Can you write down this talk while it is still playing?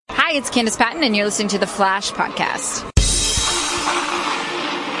Hi, it's Candace Patton, and you're listening to the Flash Podcast.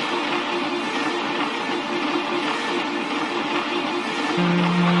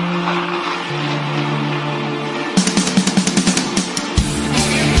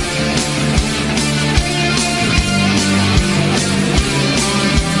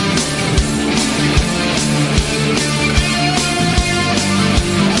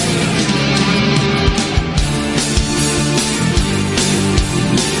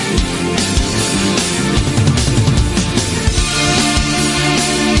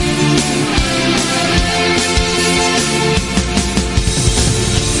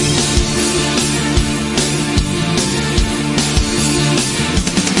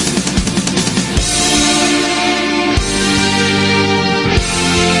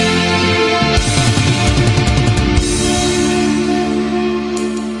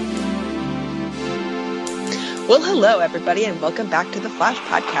 Hello, everybody, and welcome back to the Flash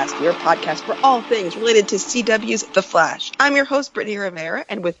Podcast, your podcast for all things related to CW's The Flash. I'm your host, Brittany Rivera,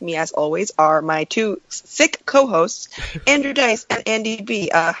 and with me, as always, are my two sick co-hosts, Andrew Dice and Andy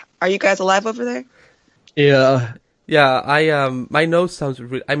B. Are you guys alive over there? Yeah. My nose sounds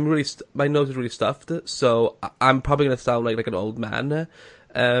my nose is really stuffed, so I'm probably gonna sound like an old man,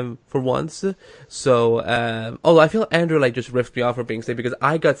 for once. So, although I feel Andrew just riffed me off for being sick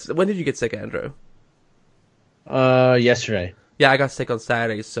because when did you get sick, Andrew? Yesterday. Yeah, I got sick on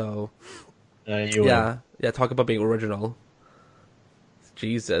Saturday, so... Yeah, talk about being original.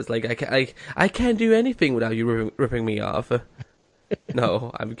 Jesus, I can't do anything without you ripping me off.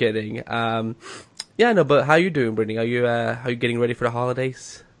 No, I'm kidding. But how you doing, Brittany? Are you getting ready for the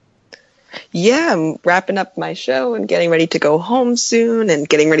holidays? Yeah, I'm wrapping up my show and getting ready to go home soon and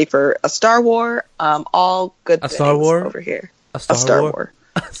getting ready for a Star War. All good things Star War? over here. A Star War?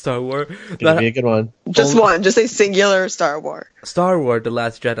 Star Wars. Gonna be a good one. Just one. Just a singular Star War. Star Wars: The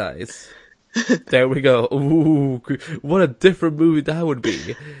Last Jedi's. There we go. Ooh, what a different movie that would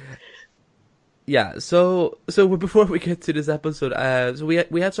be. Yeah. So before we get to this episode, so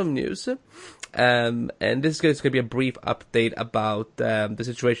we have some news, and this is going to be a brief update about the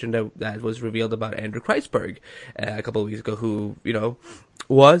situation that was revealed about Andrew Kreisberg a couple of weeks ago, who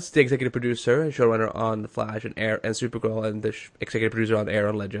was the executive producer and showrunner on The Flash and Supergirl, and the executive producer on Arrow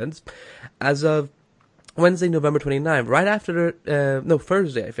and Legends, as of Wednesday, November 29th, right after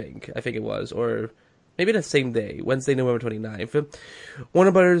Thursday, I think it was, or maybe the same day, Wednesday, November 29th,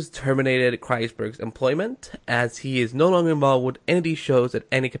 Warner Brothers terminated Kreisberg's employment as he is no longer involved with any of these shows at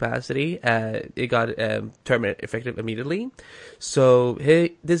any capacity. It got terminated effective immediately. So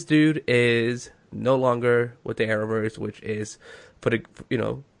this dude is no longer with the Arrowverse, which is for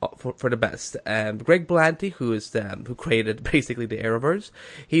the best. Greg Berlanti, who created basically the Arrowverse,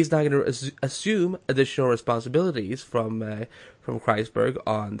 he's now going to assume additional responsibilities from Kreisberg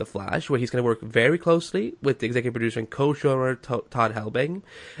on The Flash, where he's going to work very closely with the executive producer and co-showrunner Todd Helbing,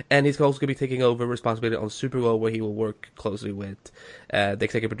 and he's also going to be taking over responsibility on Supergirl, where he will work closely with the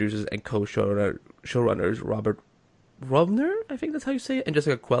executive producers and showrunners Robert Rovner, I think that's how you say it, and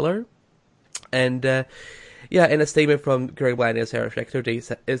Jessica Queller. And in a statement from Greg Berlanti and Sarah Schechter, they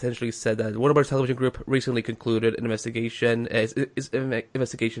essentially said that Warner Bros. Television Group recently concluded an investigation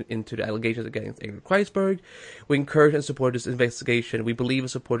into the allegations against Andrew Kreisberg. We encourage and support this investigation. We believe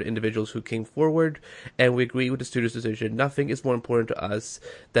and support the individuals who came forward, and we agree with the studio's decision. Nothing is more important to us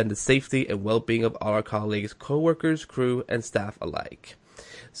than the safety and well-being of our colleagues, co-workers, crew, and staff alike.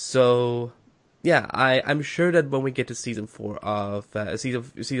 So... yeah, I'm sure that when we get to season 4 of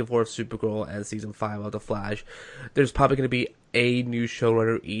Supergirl and season 5 of The Flash, there's probably going to be a new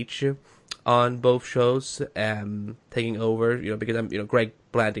showrunner each on both shows, taking over. Because Greg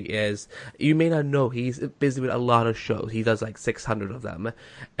Berlanti is. You may not know, he's busy with a lot of shows. He does 600 of them,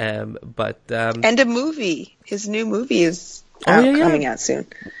 and a movie. His new movie is coming out soon.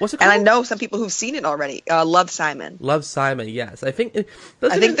 What's it called? And I know some people who've seen it already. Love, Simon. Love, Simon. Yes, I think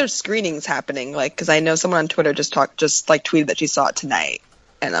there's screenings happening. Because I know someone on Twitter just tweeted that she saw it tonight,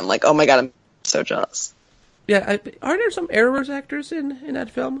 and I'm like, oh my god, I'm so jealous. Yeah, are there some Arrowverse actors in that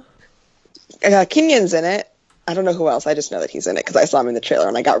film? Kenyon's in it. I don't know who else. I just know that he's in it because I saw him in the trailer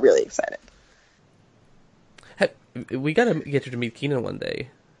and I got really excited. We gotta get you to meet Kenan one day.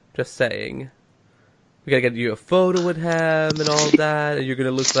 Just saying. We gotta get you a photo with him and all that, and you're gonna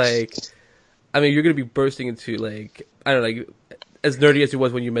look you're gonna be bursting into as nerdy as you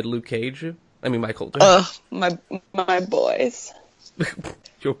was when you met Luke Cage. Michael. My boys.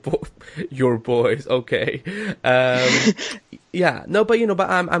 Your boys. Okay. Yeah. No, but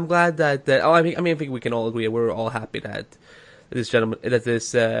I'm glad that. I think we can all agree. We're all happy that this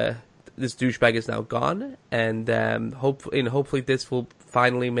this douchebag is now gone, and hopefully this will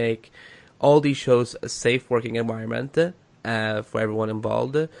finally make all these shows a safe working environment for everyone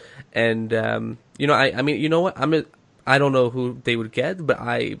involved. And I mean, you know what? I don't know who they would get, but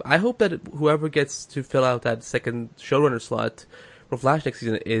I hope that whoever gets to fill out that second showrunner slot for Flash next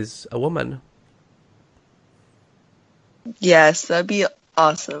season is a woman. Yes, that'd be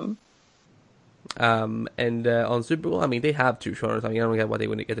awesome. And on Supergirl, I mean, they have two showrunners. I mean, I don't get why they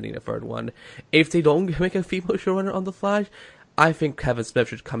wouldn't get to need a third one. If they don't make a female showrunner on The Flash, I think Kevin Smith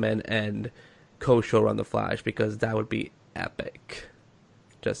should come in and co-showrun The Flash, because that would be epic.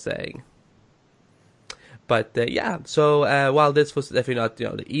 Just saying. But yeah, so while this was definitely not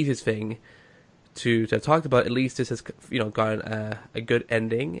the easiest thing to talk about, at least this has gotten a good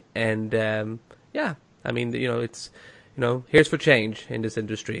ending. And yeah, I mean, it's here's for change in this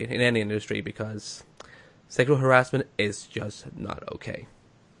industry, in any industry, because sexual harassment is just not okay.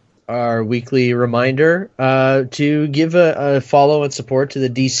 Our weekly reminder to give a follow and support to the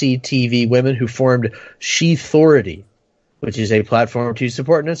DC TV women who formed She-Thority, which is a platform to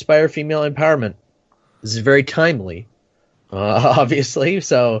support and inspire female empowerment. This is very timely, obviously,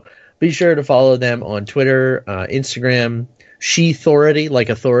 so be sure to follow them on Twitter, Instagram, She-Thority, like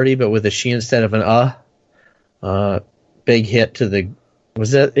authority, but with a she instead of an big hit to the...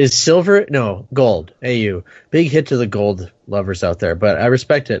 is silver? No, gold. AU. Big hit to the gold lovers out there, but I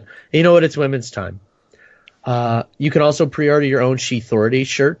respect it. You know what? It's women's time. You can also pre-order your own She-Thority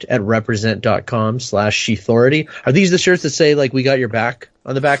shirt at represent.com/She-Thority. Are these the shirts that say, like, we got your back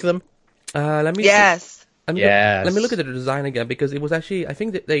on the back of them? Yes. Let me look at the design again, because it was actually, I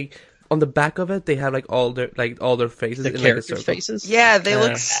think that they, on the back of it, they have all their faces. The characters' faces? Yeah, they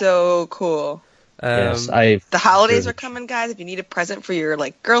look so cool. Yes, the holidays are coming, guys. If you need a present for your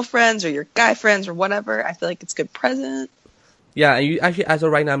girlfriends or your guy friends or whatever, I feel like it's a good present. Yeah, and you actually, as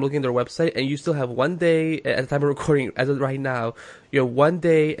of right now, I'm looking at their website, and you still have 1 day at the time of recording. As of right now, you have 1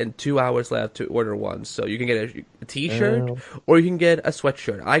 day and 2 hours left to order one. So you can get a T-shirt or you can get a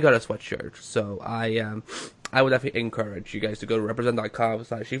sweatshirt. I got a sweatshirt, so I would definitely encourage you guys to go to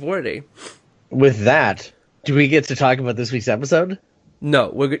represent.com/She-Thority. With that, do we get to talk about this week's episode?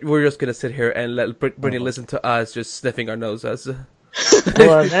 No, we're just gonna sit here and let Brittany listen to us just sniffing our noses.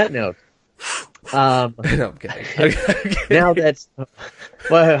 Well, on that note, no, I'm kidding. Now that's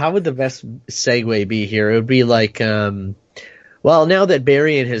how would the best segue be here? It would be like, now that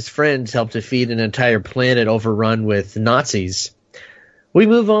Barry and his friends helped defeat an entire planet overrun with Nazis, we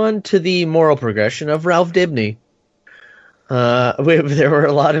move on to the moral progression of Ralph Dibny. There were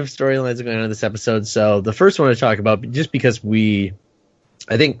a lot of storylines going on in this episode, so the first one to talk about, just because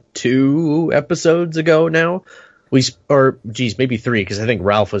I think 2 episodes ago now, maybe 3, because I think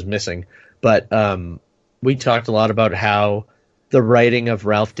Ralph was missing. But we talked a lot about how the writing of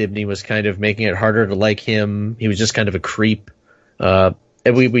Ralph Dibny was kind of making it harder to like him. He was just kind of a creep. And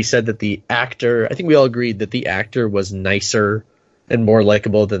we said that the actor, I think we all agreed that the actor was nicer and more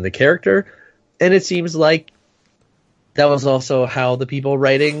likable than the character. And it seems like that was also how the people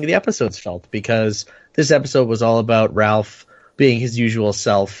writing the episodes felt, because this episode was all about Ralph being his usual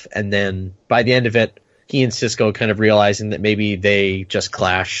self, and then by the end of it, he and Cisco kind of realizing that maybe they just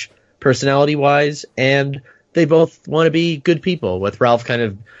clash personality-wise, and they both want to be good people, with Ralph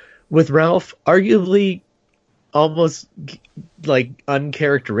arguably almost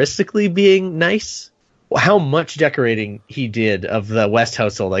uncharacteristically being nice. How much decorating he did of the West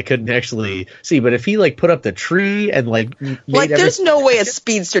household, I couldn't actually see. But if he put up the tree and there's no way a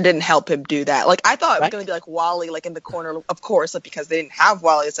speedster didn't help him do that. I thought it was going to be Wally, in the corner, of course, because they didn't have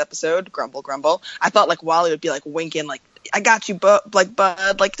Wally this episode. Grumble, grumble. I thought Wally would be winking, I got you, bud.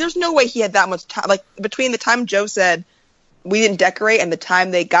 There's no way he had that much time. Between the time Joe said we didn't decorate and the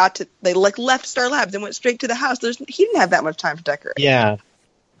time they left Star Labs and went straight to the house, he didn't have that much time to decorate. Yeah.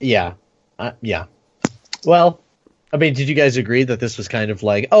 Well, I mean, did you guys agree that this was kind of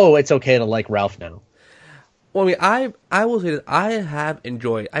it's okay to like Ralph now? Well, I mean, I will say that I've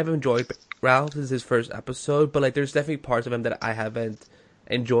enjoyed Ralph. This is his first episode, but there's definitely parts of him that I haven't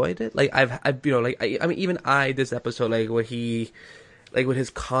enjoyed it. This episode, where he, with his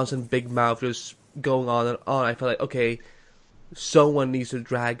constant big mouth just going on and on, I felt okay, someone needs to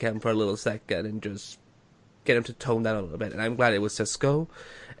drag him for a little second and just get him to tone down a little bit. And I'm glad it was Cisco.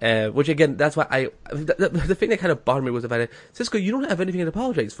 Which again, that's why the thing that kind of bothered me was the fact that, Cisco, you don't have anything to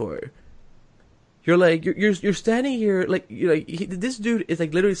apologize for. You're you're standing here this dude is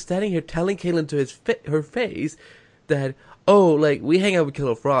literally standing here telling Caitlin to her face that, we hang out with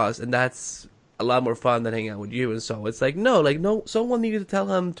Killer Frost and that's a lot more fun than hanging out with you. And so it's no, someone needed to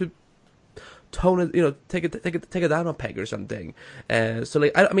tell him to tone it, take it down a peg or something. So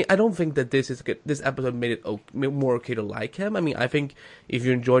like, I mean, I don't think that this episode made it more okay to like him. I mean, I think if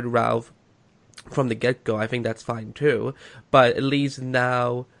you enjoyed Ralph from the get-go, I think that's fine too. But at least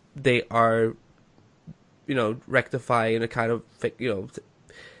now they are, rectifying a kind of,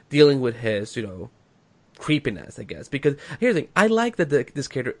 dealing with his, creepiness, I guess. Because here's the thing, I like that this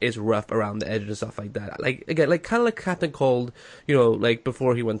character is rough around the edges and stuff like that. Like, again, like kind of like Captain Cold, like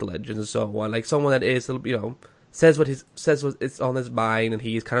before he went to Legends and so on. Like someone that is, says what it's on his mind, and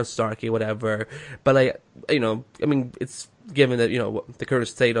he's kind of snarky, whatever. But like, I mean, it's given that the current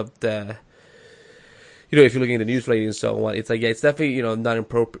state of the, if you're looking at the news ratings and so on, it's like, yeah, it's definitely not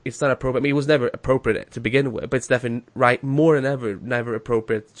appropriate. It's not appropriate. I mean, it was never appropriate to begin with, but it's definitely more than ever never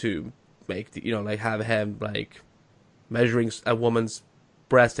appropriate to make like have him like measuring a woman's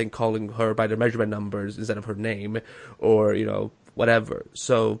breast and calling her by the measurement numbers instead of her name, or whatever.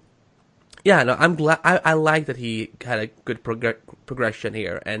 So yeah, no, I'm glad. I like that he had a good progression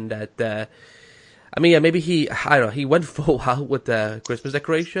here, and that I mean, yeah, maybe he went full out with the Christmas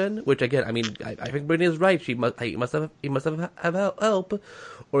decoration, which again, I mean, I think Brittany is right. He must have help,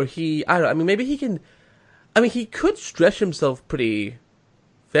 or I mean, maybe he can. I mean, he could stretch himself pretty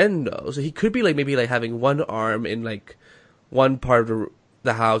thin though, so he could be like maybe like having one arm in like one part of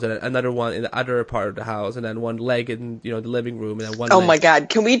the house and another one in the other part of the house, and then one leg in the living room, and then one. Oh leg. My God!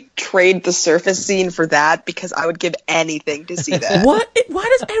 Can we trade the surface scene for that? Because I would give anything to see that. What? Why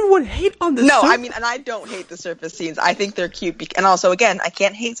does everyone hate on this? No, I mean, and I don't hate the surface scenes. I think they're cute, and also, again, I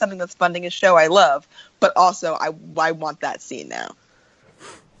can't hate something that's funding a show I love, but also I want that scene now.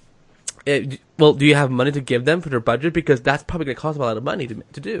 Well, do you have money to give them for their budget? Because that's probably going to cost a lot of money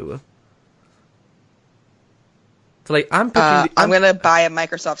to do. So, like, I'm going to buy a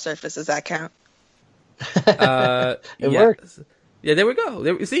Microsoft Surface. Does that count? It works. Yeah, there we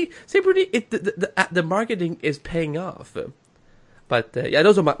go. See, pretty. The marketing is paying off. But yeah,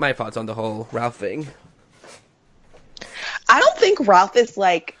 those are my thoughts on the whole Ralph thing. I don't think Ralph is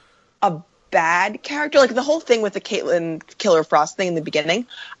like a bad character. Like the whole thing with the Caitlin Killer Frost thing in the beginning,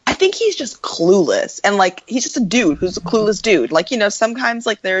 I think he's just clueless, and like he's just a dude who's a clueless dude. Like sometimes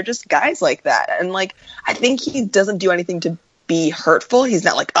like there are just guys like that, and like I think he doesn't do anything to be hurtful. He's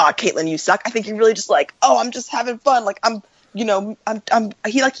not like, oh, Caitlin, you suck. I think he really just like, oh, I'm just having fun. Like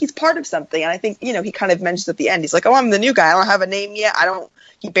he's part of something. And I think, he kind of mentions at the end, he's like, oh, I'm the new guy. I don't have a name yet.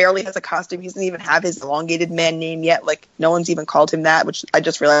 He barely has a costume. He doesn't even have his elongated man name yet. Like no one's even called him that, which I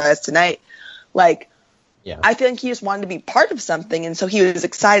just realized tonight. Like, yeah. I think he just wanted to be part of something. And so he was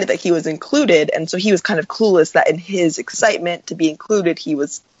excited that he was included. And so he was kind of clueless that in his excitement to be included, he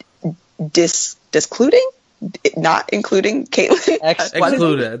was discluding, not including Caitlin.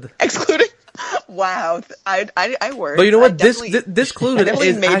 Excluded. Wow, I worked. But you know what? Discluded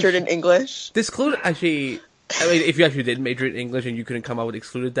is majored in English. Discluded actually. I mean, if you actually did major in English and you couldn't come out with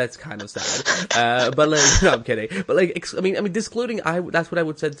excluded, that's kind of sad. But like, no, I'm kidding. But like, I mean, discluding, that's what I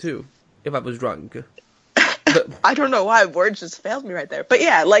would say too if I was drunk. But, I don't know why words just failed me right there. But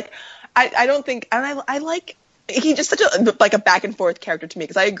yeah, like, I don't think, and I like. He's just such a back and forth character to me,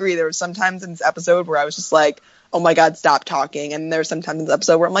 because I agree there were some times in this episode where I was just like, oh my God, stop talking. And there's sometimes in this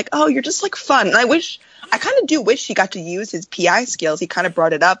episode where I'm like, oh, you're just like fun. And I kind of do wish he got to use his PI skills. He kind of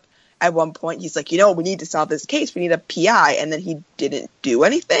brought it up at one point. He's like, we need to solve this case. We need a PI. And then he didn't do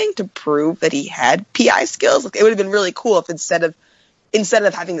anything to prove that he had PI skills. Like, it would have been really cool if instead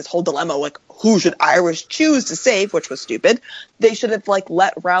of having this whole dilemma, like, who should Iris choose to save, which was stupid, they should have, like,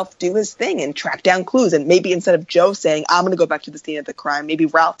 let Ralph do his thing and track down clues. And maybe instead of Joe saying, I'm going to go back to the scene of the crime, maybe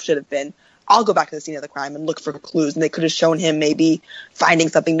Ralph should have been, I'll go back to the scene of the crime and look for clues. And they could have shown him maybe finding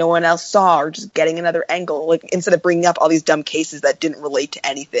something no one else saw, or just getting another angle, like, instead of bringing up all these dumb cases that didn't relate to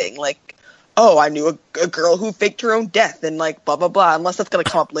anything. Like, oh, I knew a girl who faked her own death and, like, blah, blah, blah. Unless that's going to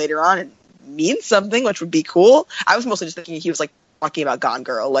come up later on and mean something, which would be cool. I was mostly just thinking he was, like, talking about Gone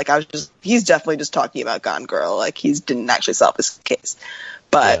Girl. Like, he's definitely just talking about Gone Girl. Like, he didn't actually solve this case.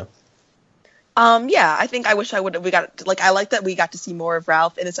 But, yeah, I think I wish I like that we got to see more of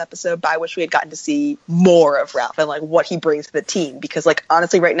Ralph in this episode, but I wish we had gotten to see more of Ralph and, like, what he brings to the team. Because, like,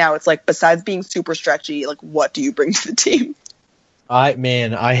 honestly, right now, it's like, besides being super stretchy, like, what do you bring to the team? I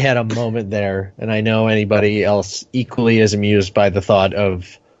had a moment there, and I know anybody else equally as amused by the thought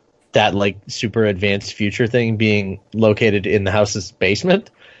of that, like, super advanced future thing being located in the house's basement,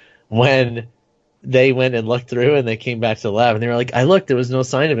 when they went and looked through and they came back to the lab and they were like, I looked, there was no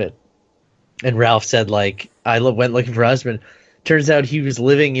sign of it. And Ralph said, like, I went looking for her husband. Turns out he was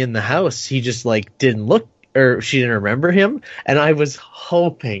living in the house. He just, like, didn't look, or she didn't remember him. And I was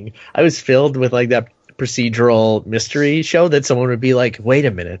hoping, I was filled with, like, that procedural mystery show that someone would be like, wait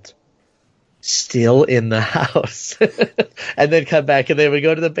a minute. still in the house. And then come back and they would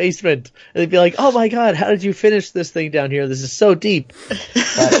go to the basement and they'd be like, oh my God, how did you finish this thing down here? This is so deep.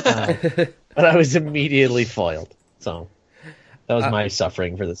 But I was immediately foiled. So that was my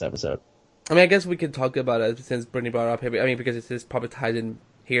suffering for this episode. I mean, I guess we can talk about it since Brittany brought it up here. I mean, because it's probably tied in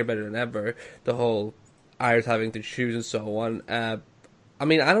here better than ever. The whole Iris having to choose and so on. I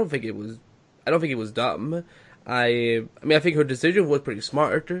mean, I don't think it was dumb. I mean, I think her decision was pretty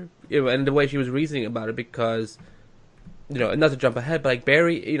smart, and the way she was reasoning about it, because, not to jump ahead, but like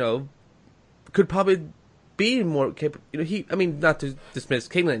Barry, could probably be more capable. I mean, not to dismiss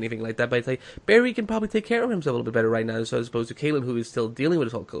Caitlyn or anything like that, but it's like Barry can probably take care of himself a little bit better right now, so as opposed to Caitlyn, who is still dealing with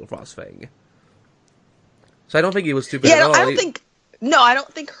this whole Killer Frost thing. So I don't think it was stupid at all. I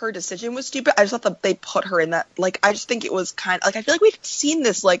don't think her decision was stupid. I just thought that they put her in that, I just think it was kind of, I feel like we've seen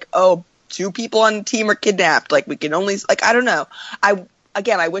this, two people on the team are kidnapped. We can only, I don't know.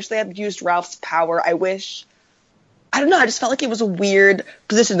 I wish they had used Ralph's power. I don't know. I just felt like it was a weird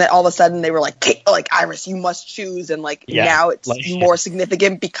position that all of a sudden they were Iris, you must choose. And now it's more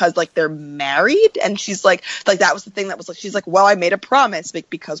significant because they're married. And she's that was the thing that was she's well, I made a promise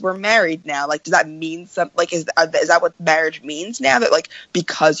because we're married now. Does that mean something? Is that what marriage means now? That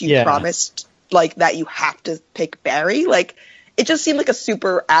because you promised that you have to pick Barry? It just seemed like a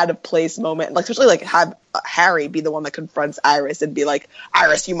super out of place moment. Especially have Harry be the one that confronts Iris and be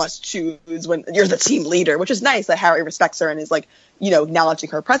Iris, you must choose when you're the team leader, which is nice that Harry respects her and is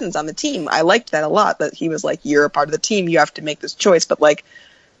acknowledging her presence on the team. I liked that a lot, that he was you're a part of the team, you have to make this choice. But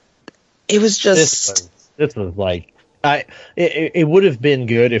it was just this was it would have been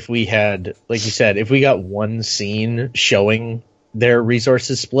good if we had, like you said, if we got one scene showing their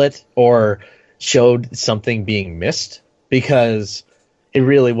resources split or showed something being missed. Because it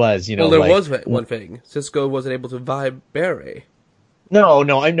really was, Well, there was one thing. Cisco wasn't able to vibe Barry. No,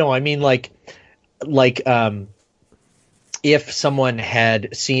 I mean, if someone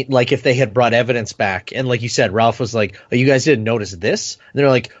had seen, if they had brought evidence back, and like you said, Ralph was oh, you guys didn't notice this? And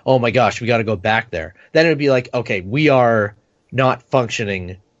they're oh my gosh, we got to go back there. Then it would be okay, we are not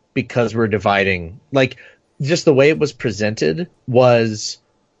functioning because we're dividing. Just the way it was presented was,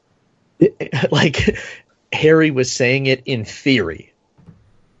 Harry was saying it in theory,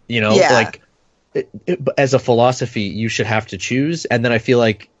 as a philosophy, you should have to choose. And then I feel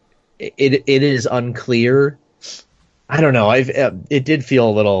it is unclear. I don't know. It did feel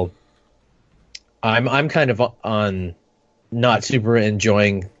a little, I'm kind of on not super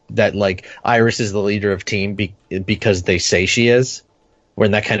enjoying that, Iris is the leader of team because they say she is,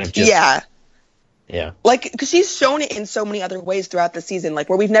 when that kind of just, yeah. Because she's shown it in so many other ways throughout the season,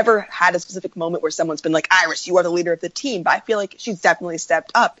 where we've never had a specific moment where someone's been Iris, you are the leader of the team. But I feel she's definitely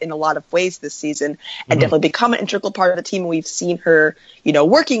stepped up in a lot of ways this season and definitely become an integral part of the team. And we've seen her,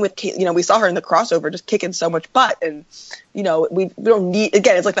 working with Kate, we saw her in the crossover just kicking so much butt. And, we don't need,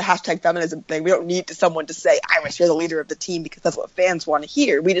 again, it's the hashtag feminism thing. We don't need someone to say, Iris, you're the leader of the team, because that's what fans want to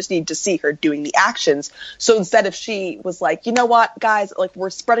hear. We just need to see her doing the actions. So instead, if she was you know what, guys, we're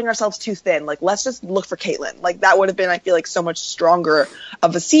spreading ourselves too thin. Let's just look for Caitlyn. That would have been, I feel so much stronger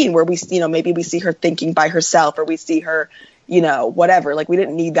of a scene where we, maybe we see her thinking by herself, or we see her, whatever. We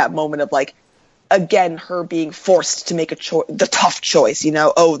didn't need that moment of again, her being forced to make the tough choice,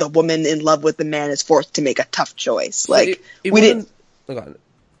 oh, the woman in love with the man is forced to make a tough choice. We didn't. Oh, God.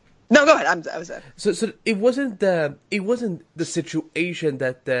 No, go ahead. I was there. So it wasn't the situation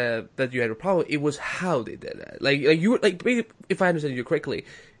that you had a problem. It was how they did it. You were if I understand you correctly,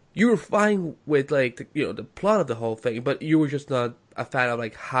 you were fine with the plot of the whole thing, but you were just not a fan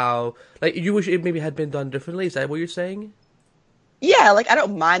of how you wish it maybe had been done differently. Is that what you're saying? Yeah, I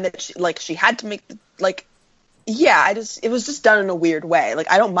don't mind that she had to make it was just done in a weird way.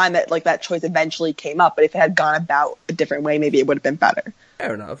 I don't mind that that choice eventually came up, but if it had gone about a different way, maybe it would have been better.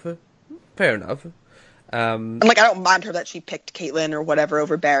 Fair enough. And I don't mind her that she picked Caitlyn or whatever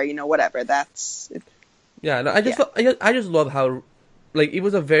over Barry, whatever. That's yeah. No, I just love how it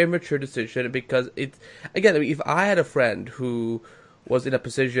was a very mature decision, because it's, again, if I had a friend who was in a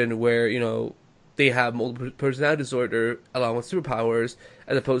position where they have multiple personality disorder along with superpowers,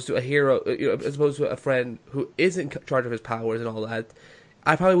 as opposed to a hero, as opposed to a friend who is in charge of his powers and all that,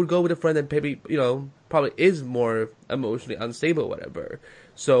 I probably would go with a friend that maybe, probably is more emotionally unstable or whatever.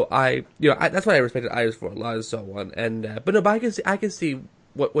 So that's why I respected Iris for a lot and so on. And, but I can see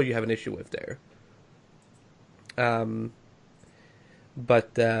what you have an issue with there.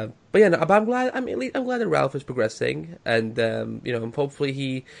 But yeah, no, but I'm glad that Ralph is progressing, and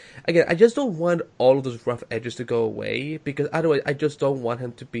hopefully again, I just don't want all of those rough edges to go away, because otherwise I just don't want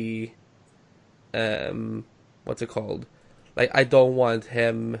him to be, what's it called? I don't want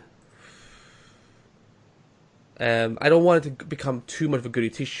him, I don't want it to become too much of a goody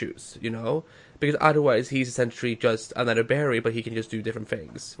two-shoes, you know? Because otherwise he's essentially just another Barry, but he can just do different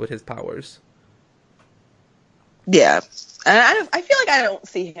things with his powers. Yeah. And I feel like I don't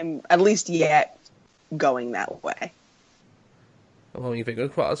see him, at least yet, going that way. I'm holding your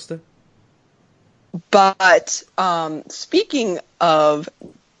fingers crossed. But speaking of,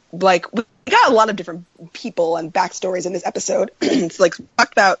 like, we got a lot of different people and backstories in this episode. It's like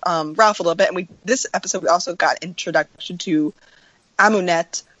talked about Ralph a little bit, and this episode we also got introduction to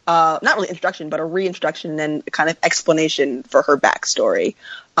Amunet. Not really introduction, but a reintroduction and kind of explanation for her backstory.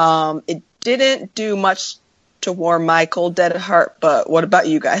 It didn't do much to warm my cold dead heart, but what about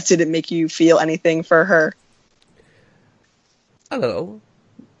you guys? Did it make you feel anything for her? I don't know.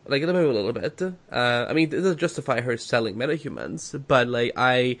 Like, maybe a little bit. I mean, it doesn't justify her selling metahumans, but, like,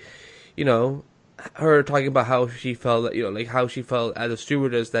 you know, her talking about how she felt, you know, like, how she felt as a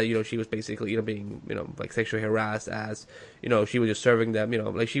stewardess, that, you know, she was basically, you know, being, you know, like, sexually harassed as, you know, she was just serving them, you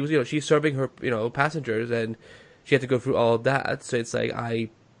know, like, she was, you know, she's serving her, you know, passengers, and she had to go through all of that, so it's like,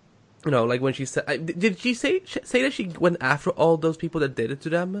 you know, like, when she said, did she say that she went after all those people that did it to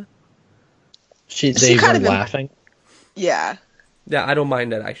them? They were laughing? Yeah. Yeah, I don't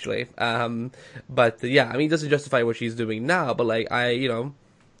mind that, actually. But, yeah, I mean, it doesn't justify what she's doing now, but, like, you know,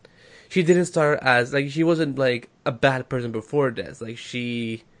 she didn't start as, like, she wasn't, like, a bad person before this. Like,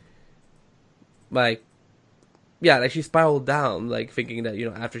 she, like, yeah, like, she spiraled down, like, thinking that, you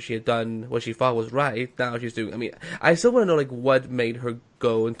know, after she had done what she thought was right, now she's doing, I mean, I still want to know, like, what made her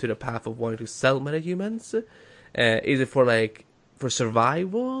go into the path of wanting to sell metahumans. Is it for, like, for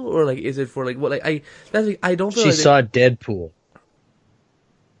survival, or, like, is it for, like, what, like, I don't feel she like... She saw Deadpool.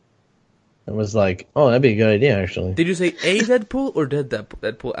 It was like, oh, that'd be a good idea, actually. Did you say a Deadpool or dead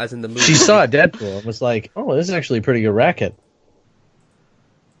Deadpool, as in the movie? She saw Deadpool and was like, oh, this is actually a pretty good racket.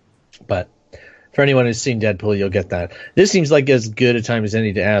 But for anyone who's seen Deadpool, you'll get that. This seems like as good a time as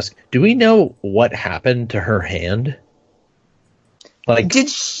any to ask, do we know what happened to her hand? Like, did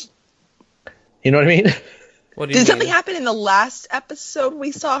she... You know what I mean? What do you Did mean? something happen in the last episode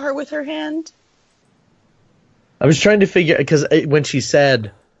we saw her with her hand? I was trying to figure, because when she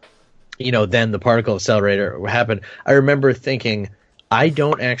said, you know, then the particle accelerator happened, I remember thinking, I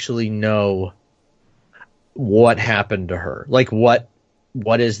don't actually know what happened to her. Like, what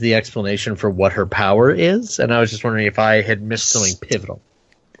is the explanation for what her power is? And I was just wondering if I had missed something pivotal.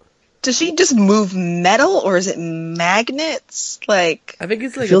 Does she just move metal, or is it magnets? Like, I think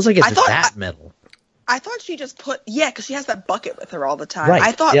it's like... It feels like it's metal. I thought she just because she has that bucket with her all the time. Right,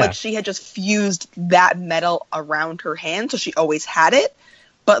 I thought, yeah. like, she had just fused that metal around her hand, so she always had it.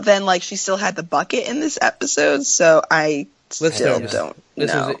 But then, like, she still had the bucket in this episode, so I still don't know.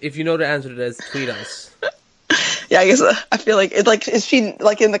 If you know the answer to this, tweet us. Yeah, I guess I feel like it's like, is she,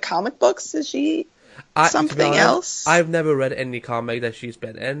 like, in the comic books? Is she something else? I've never read any comic that she's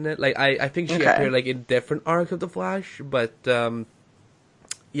been in. Like, I think she appeared, like, in different arcs of the Flash, but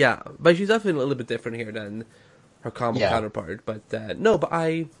yeah, but she's definitely a little bit different here than her comic counterpart. But no, but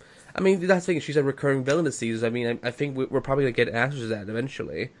I mean, that's the thing. She's a recurring villain this season. I mean, I think we're probably going to get answers to that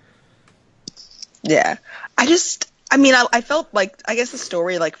eventually. Yeah. I felt like, I guess the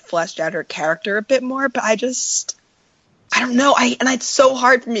story, like, fleshed out her character a bit more, but I don't know. It's so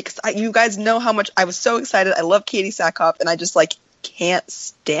hard for me, because you guys know how much I was so excited. I love Katie Sackhoff, and I just, like, can't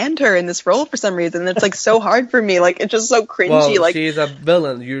stand her in this role for some reason. It's, like, so hard for me. Like, it's just so cringy. Well, like, she's a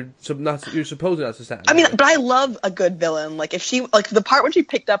villain. You're supposed not to stand. I mean, but I love a good villain. Like, if she, like, the part when she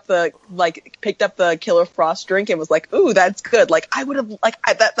picked up the Killer Frost drink and was like, ooh, that's good. Like, I would have, like,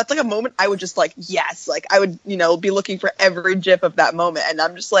 that's like a moment I would just, like, yes. Like, I would, you know, be looking for every gif of that moment. And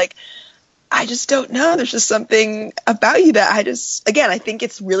I'm just like, I just don't know. There's just something about you that I think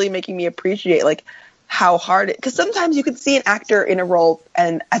it's really making me appreciate, like, how hard it, because sometimes you can see an actor in a role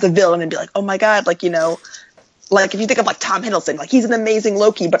and as a villain and be like, oh my god, like, you know, like, if you think of, like, Tom Hiddleston, like, he's an amazing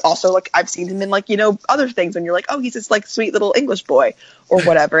Loki, but also, like, I've seen him in, like, you know, other things, and you're like, oh, he's this, like, sweet little English boy or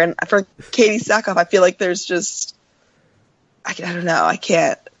whatever. And for Katie Sackhoff, I feel like there's just, I don't know, I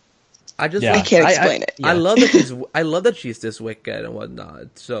can't explain it. I love that she's this wicked and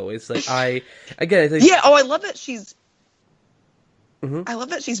whatnot. So it's like, it's like, yeah. Oh, I love that she's. Mm-hmm. I love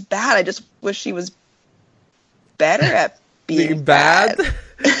that she's bad. I just wish she was better at being bad.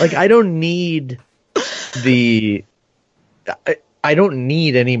 Like, I don't need I don't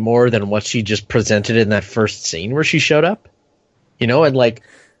need any more than what she just presented in that first scene where she showed up. You know, and like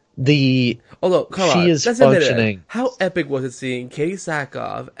Although, she is functioning. How epic was it seeing Katie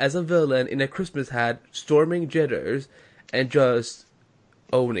Sackhoff as a villain in a Christmas hat, storming jitters, and just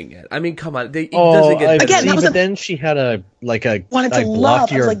owning it? I mean, come on. It doesn't get better. Again, but then she had a wanted to love.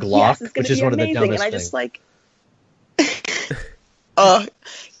 Glock, I was like, Glock, yes, which is one of the amazing. dumbest And I things. just, like,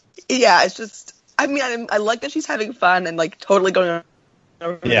 Yeah, it's just, I mean, I like that she's having fun and like totally going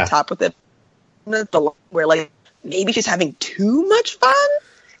over the top with it. Where like maybe she's having too much fun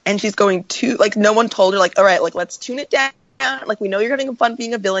and she's going too, like, no one told her, like, all right, like, let's tune it down. Like, we know you're having fun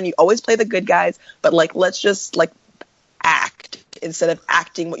being a villain. You always play the good guys, but like, let's just like act instead of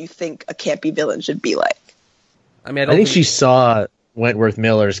acting what you think a campy villain should be like. I mean, I think she saw Wentworth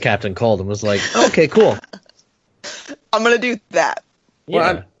Miller's Captain Cold and was like, okay, cool. I'm gonna do that.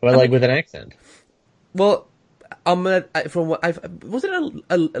 Yeah, well, like with an accent. Well, from what was it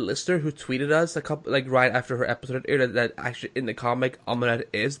a listener who tweeted us a couple, like, right after her episode aired that actually in the comic Amunet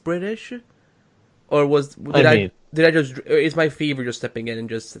is British, or did I just, is my fever just stepping in and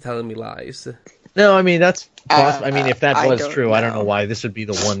just telling me lies? No, I mean that's possible. I mean, if that was true, know. I don't know why this would be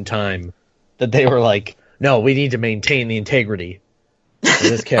the one time that they were like, no, we need to maintain the integrity of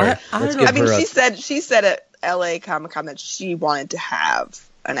this character. I mean, she said at LA Comic-Con that she wanted to have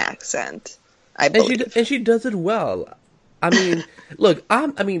an accent. I believe. And she does it well. I mean, look,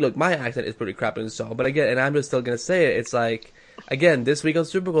 my accent is pretty crap and so, but again, and I'm just still gonna say it. It's like, again, this week on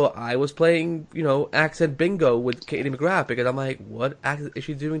Supergirl, I was playing, accent bingo with Katie McGrath because I'm like, what accent is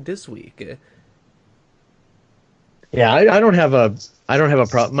she doing this week? Yeah, I don't have a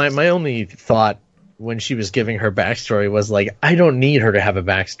problem. My only thought when she was giving her backstory was like, I don't need her to have a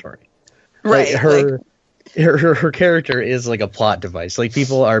backstory. Right. Like, her character is like a plot device. Like,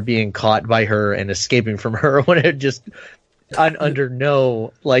 people are being caught by her and escaping from her when it just under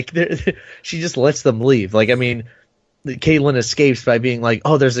no, like, she just lets them leave. Like, I mean, Caitlin escapes by being like,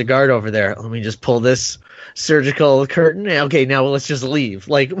 oh, there's a guard over there. Let me just pull this surgical curtain. Okay, now let's just leave.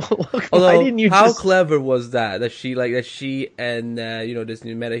 Like, why didn't you how clever was that? That she and, this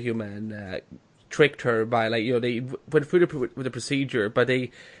new metahuman, tricked her by, like, they went through with the procedure, but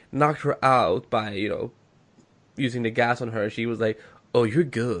they knocked her out by, using the gas on her. She was like, oh, you're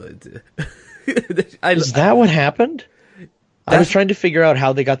good. Is that what happened? I was trying to figure out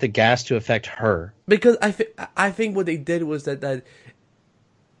how they got the gas to affect her. Because I think what they did was that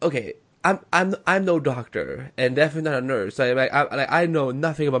okay, I'm no doctor and definitely not a nurse. I know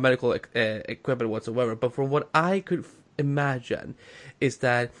nothing about medical equipment whatsoever. But from what I could imagine, is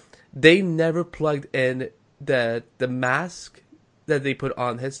that they never plugged in the mask that they put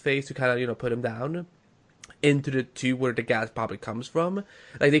on his face to kind of put him down into the tube where the gas probably comes from.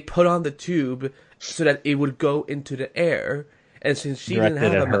 Like, they put on the tube so that it would go into the air, and since she didn't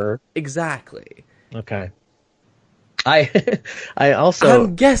have her, exactly. Okay. I also,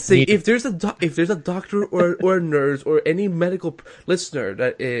 I'm guessing if there's a doctor or a nurse or any medical listener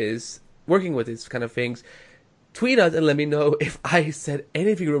that is working with these kind of things, tweet us and let me know if I said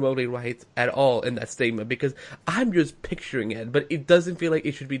anything remotely right at all in that statement, because I'm just picturing it, but it doesn't feel like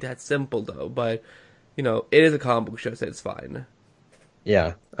it should be that simple though. But it is a comic book show, so it's fine.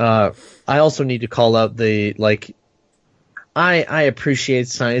 Yeah. I also need to call out I appreciate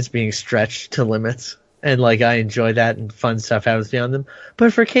science being stretched to limits, and I enjoy that, and fun stuff happens beyond them.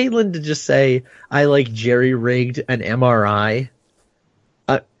 But for Caitlin to just say, I jerry-rigged an MRI.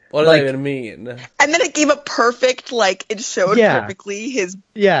 What does that even mean? And then it gave a perfect, it showed perfectly his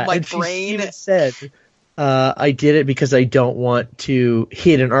and brain. She even said, I did it because I don't want to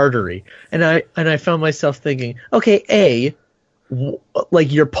hit an artery. And I found myself thinking, okay,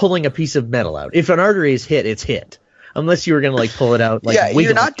 you're pulling a piece of metal out. If an artery is hit, it's hit. Unless you were going to pull it out.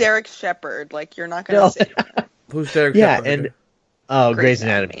 You're not Derek Shepherd. You're not going to say. Who's Derek Shepherd? And Grey's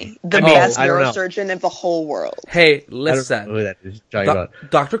Anatomy. The best neurosurgeon in the whole world. Hey, listen. I don't know who that is talking about.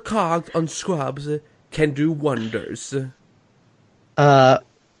 Dr. Cogs on Scrubs can do wonders.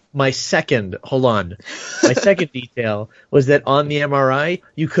 My second detail was that on the MRI,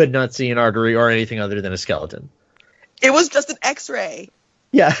 you could not see an artery or anything other than a skeleton. It was just an X-ray.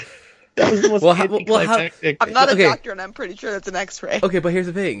 Yeah. That was the most anticlimactic. I'm not a doctor, and I'm pretty sure that's an X-ray. Okay, but here's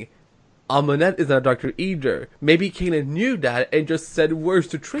the thing. Amunet is not a doctor either. Maybe Kanan knew that and just said words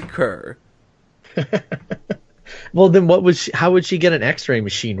to trick her. Well, then how would she get an X-ray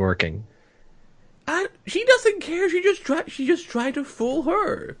machine working? She doesn't care. She just tried to fool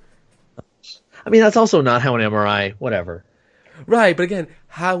her. I mean, that's also not how an MRI. Whatever. Right, but again,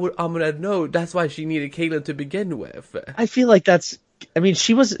 how would Amunet know? That's why she needed Caitlin to begin with. I feel like that's. I mean,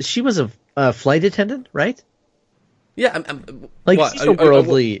 she was a flight attendant, right? Yeah, she's a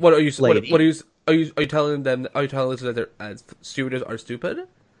worldly. What are you? Lady. What are you telling them? Are you telling listeners that their stewardess are stupid?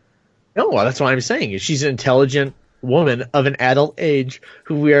 No, that's what I'm saying. She's an intelligent woman of an adult age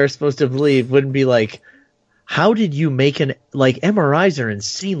who we are supposed to believe wouldn't be like, how did you make MRIs are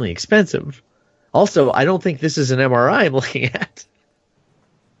insanely expensive. Also, I don't think this is an MRI I'm looking at.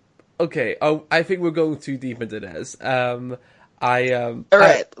 Okay, I think we're going too deep into this. All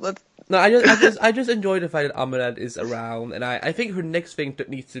right, let's. No, I just enjoy the fact that Amulet is around, and I think her next thing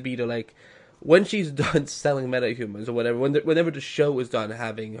needs to be to like, when she's done selling metahumans or whatever, whenever the show is done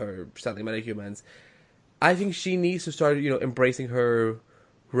having her selling metahumans, I think she needs to start, embracing her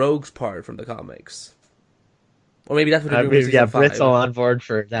rogues part from the comics. Or maybe that's what they're doing with season 5. Britt's all on board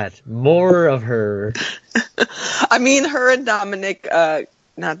for that. More of her. I mean, her and Dominic,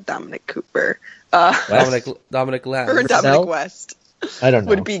 not Dominic Cooper. Dominic Land. Her and Dominic West. I don't know.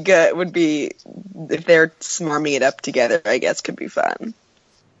 Would be good. Would be, if they're smarming it up together, I guess could be fun.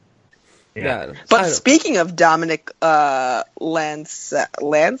 Yeah. But speaking of Dominic Lance,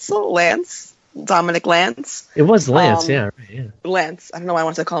 Dominic Lance. It was Lance, yeah. Lance. I don't know why I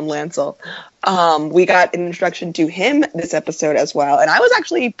want to call him Lancel. We got an introduction to him this episode as well, and I was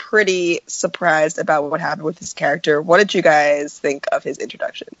actually pretty surprised about what happened with his character. What did you guys think of his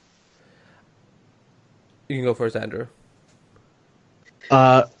introduction? You can go first, Andrew.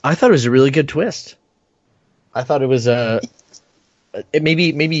 I thought it was a really good twist. I thought it was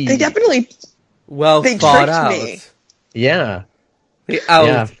maybe they definitely they thought out. Me. Yeah. They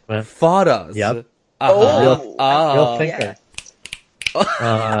fought us. Yep. Oh, real thinker.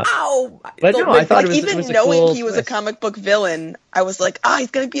 Yeah. Ow! But no, I thought it was even it was a knowing cool he was twist. a comic book villain, I was like,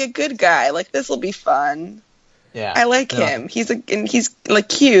 he's gonna be a good guy. Like, this will be fun. Yeah. I like him. He's like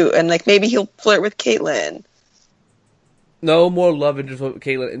cute, and like maybe he'll flirt with Caitlyn. No more love interest with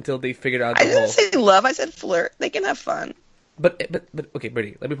Caitlyn until they figured out the I didn't say love. I said flirt. They can have fun. But okay,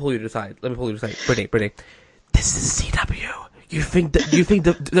 Brittany, let me pull you to the side. Brittany, this is CW. You think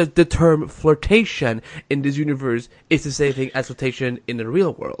the term flirtation in this universe is the same thing as flirtation in the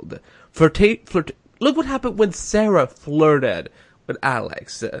real world? Flirt. Look what happened when Sarah flirted with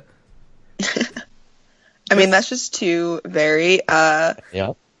Alex. I mean, that's just two very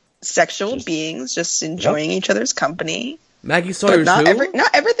sexual Just- beings just enjoying each other's company. Maggie But Sawyer's not who? not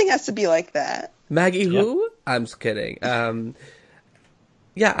everything has to be like that. Maggie who? I'm just kidding.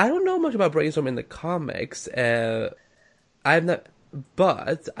 Yeah, I don't know much about Brainstorm in the comics. I'm not,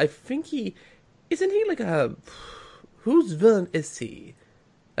 but I think isn't he like a, whose villain is he?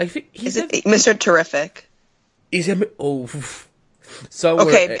 I think he's Mr. Terrific. He's him. Oh, so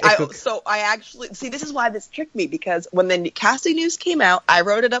Okay, I actually see. This is why this tricked me, because when the casting news came out, I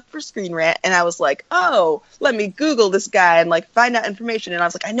wrote it up for Screen Rant, and I was like, "Oh, let me Google this guy and like find out information." And I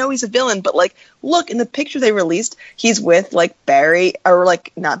was like, "I know he's a villain, but like, look in the picture they released, he's with like Barry, or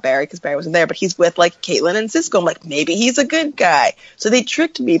like not Barry because Barry wasn't there, but he's with like Caitlyn and Cisco. I'm like, maybe he's a good guy." So they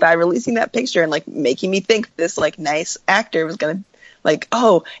tricked me by releasing that picture and like making me think this like nice actor was gonna. Like,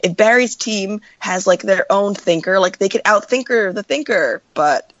 oh, if Barry's team has, like, their own thinker, like, they could out-thinker the thinker.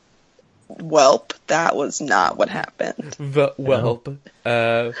 But, welp, that was not what happened. Welp.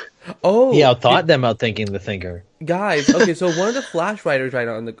 He outthought them out thinking the thinker. Guys, okay, so one of the Flash writers right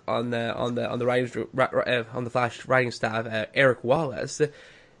now on the Flash writing staff, Eric Wallace,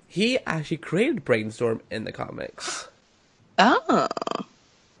 he actually created Brainstorm in the comics. Oh.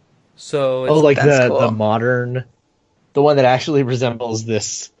 So Oh, like that's cool. the modern, the one that actually resembles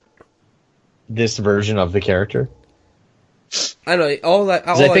this version of the character. I know all that.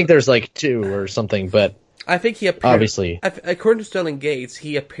 'Cause I think there's like two or something, but I think he appeared. Obviously. According to Sterling Gates,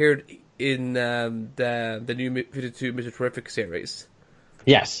 he appeared in the new 52 Mr. Terrific series.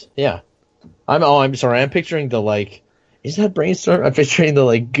 yes, yeah. I'm sorry. I'm picturing the like. Is that Brainstorm? I'm picturing the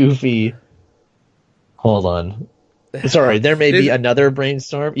like goofy. Hold on. Sorry, there may be another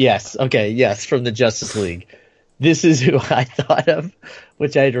Brainstorm. Yes, okay, yes, from the Justice League. This is who I thought of,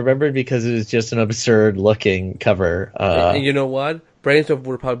 which I remembered because it was just an absurd-looking cover. And you know what? Brainstorm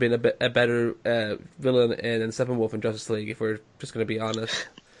would have probably been a better villain than Steppenwolf in Justice League, if we're just going to be honest.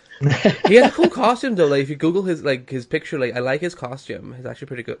 He has a cool costume, though. Like, if you Google his picture, like, I like his costume. It's actually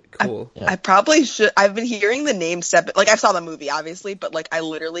pretty good, cool. I probably should. I've been hearing the name Steppen. Like, I saw the movie, obviously, but like, I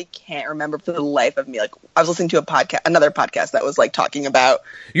literally can't remember for the life of me. Like, I was listening to another podcast that was like talking about.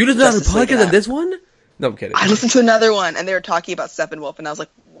 You listened to another Justice League podcast than this one? No, I'm kidding. I listened to another one, and they were talking about Steppenwolf, and I was like,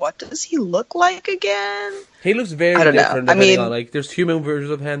 "What does he look like again?" He looks very I don't know. different. I mean- on, like, there's human versions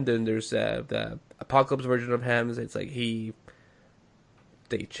of him, then there's the Apocalypse version of him. It's like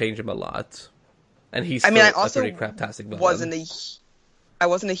they change him a lot, and he's. I mean, I still a also pretty craptastic villain. I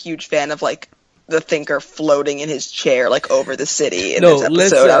wasn't a huge fan of like the Thinker floating in his chair like over the city in No, this episode.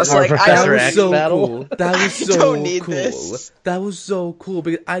 listen, I was our like, Professor That was X so battle. cool. That was so Don't need cool. this. That was so cool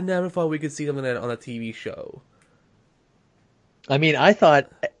because I never thought we could see something like that on a TV show. I mean, I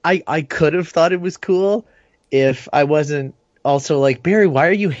thought I could have thought it was cool if I wasn't also like, Barry, why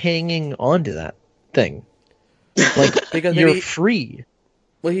are you hanging on to that thing? Like, Because you're maybe- free.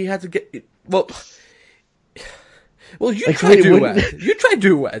 Well, he had to get. Well, Well, you Like, try wait, duet. You try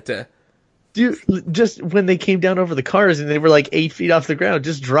duet. Dude, just when they came down over the cars and they were like 8 feet off the ground,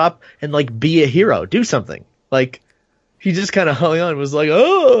 just drop and like be a hero, do something. Like, he just kind of hung on, and was like,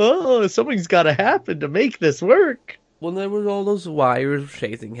 oh, something's got to happen to make this work. Well, there was all those wires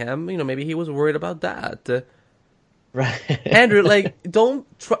chasing him. Maybe he was worried about that. Right. Andrew, like, don't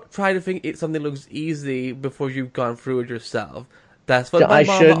try to think something looks easy before you've gone through it yourself. That's what my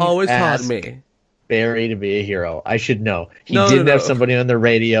mama always taught me. Barry to be a hero. I should know. He didn't have somebody on the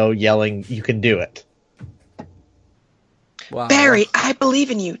radio yelling, "You can do it." Wow. Barry, I believe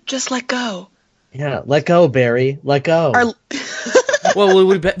in you. Just let go. Yeah, let go, Barry. Let go. Well,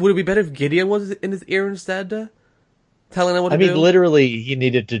 would it be better if Gideon was in his ear instead? Telling him what to do? Literally, he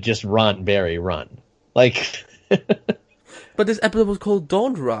needed to just run, Barry, run. Like... But this episode was called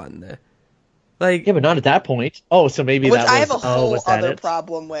Don't Run. Like, yeah, but not at that point. Oh, so maybe Which that was... I have a whole other it?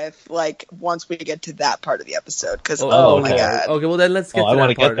 problem with, like, once we get to that part of the episode, because, oh my okay. god. Okay, well then let's get to I that want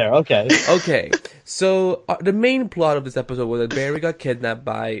to part. get there, okay. Okay, so the main plot of this episode was that Barry got kidnapped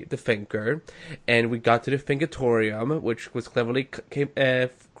by the Thinker, and we got to the Thinkatorium, which was cleverly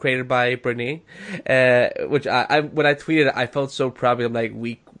created by Brittany, which I when I tweeted it, I felt so proud because I'm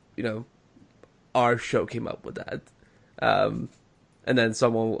like, our show came up with that. And then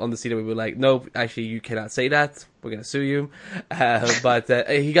someone on the CW were like, no, actually, you cannot say that. We're going to sue you. But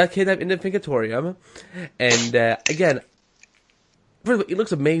he got kidnapped in the Thinkatorium. And again, first of all, it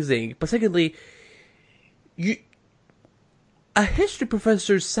looks amazing. But secondly, a history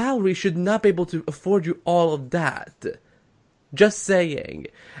professor's salary should not be able to afford you all of that. Just saying.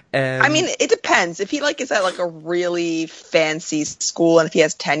 I mean, it depends. If he is at a really fancy school and if he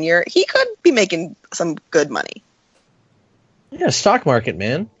has tenure, he could be making some good money. Yeah, stock market,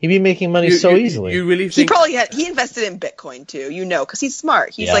 man. He'd be making money so easily. You really think He invested in Bitcoin too, because he's smart.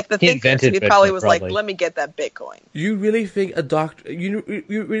 He's Yeah, like the he thinker. So invented he probably Bitcoin, was probably. like, let me get that Bitcoin. You really think a doctor? You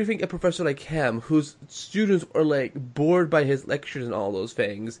really think a professor like him, whose students are like bored by his lectures and all those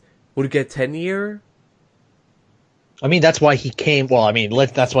things, would get tenure? I mean, that's why he came. Well, I mean,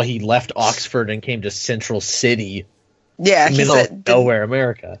 that's why he left Oxford and came to Central City, Yeah, middle of nowhere,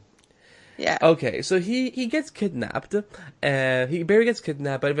 America. Yeah. Okay, so he gets kidnapped. Barry gets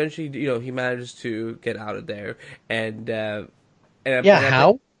kidnapped, but eventually, he manages to get out of there. And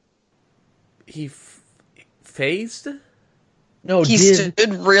How? He phased? No, he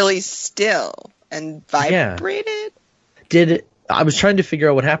stood really still and vibrated. I was trying to figure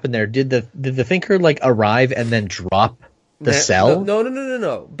out what happened there. Did the Thinker arrive and then drop the cell?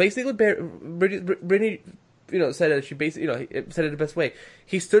 No. Basically, Brittany, said that she basically, said it the best way.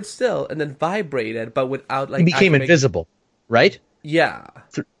 He stood still and then vibrated, but without he became invisible, right? Yeah.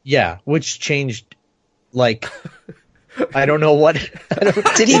 Yeah, which changed, I don't know what.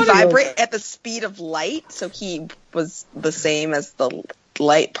 Did he vibrate at the speed of light? So he was the same as the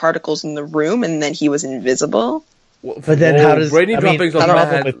light particles in the room, and then he was invisible. But then how does Brittany dropping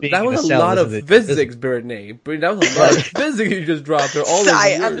that was a lot of physics, Brittany. That was a lot of physics you just dropped.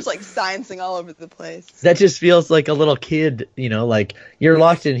 I'm just sciencing all over the place. That just feels like a little kid, you're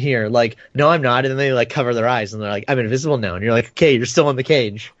locked in here. No, I'm not. And then they cover their eyes and they're like, I'm invisible now. And you're like, okay, you're still in the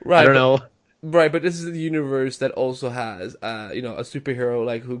cage. Right, I don't know. Right, but this is the universe that also has, a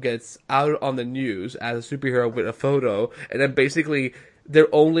superhero who gets out on the news as a superhero with a photo, and then basically their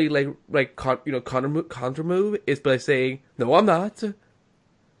only counter move is by saying, "No, I'm not."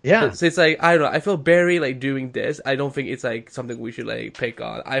 Yeah. So it's I don't know. I feel Barry doing this. I don't think it's something we should pick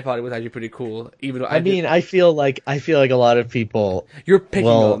on. I thought it was actually pretty cool, even though I feel like a lot of people you're picking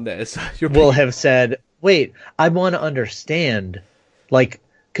on this. Will have said, "Wait, I want to understand,"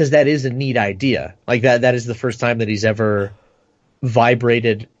 because that is a neat idea. That is the first time that he's ever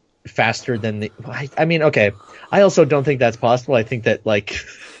vibrated faster than the. I mean, okay. I also don't think that's possible. I think that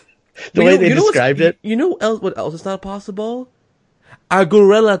the way they described it. What else is not possible? A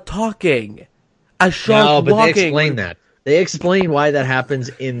gorilla talking, a shark walking. They explain that. They explain why that happens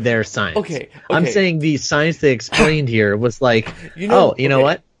in their science. Okay. I'm saying the science they explained here was you know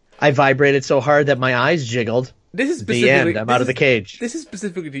what? I vibrated so hard that my eyes jiggled. This is the end. I'm out of the cage. This is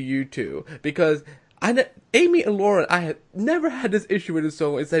specifically to you two, because Amy and Lauren, I have never had this issue with it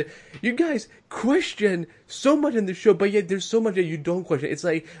so much. It's you guys question so much in the show, but yet there's so much that you don't question. It's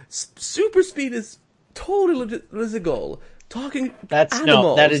super speed is totally logical. Talking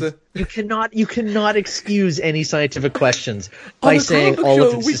animals. That is you cannot excuse any scientific questions by saying all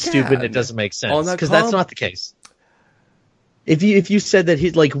of this is stupid and it doesn't make sense, because that's not the case. If you said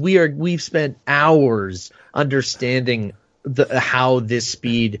that we've spent hours understanding how this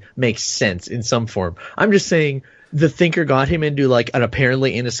speed makes sense in some form. I'm just saying the Thinker got him into like an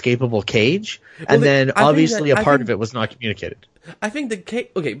apparently inescapable cage, and then obviously a part of it was not communicated. I think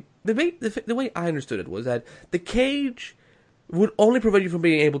the way I understood it was that the cage would only prevent you from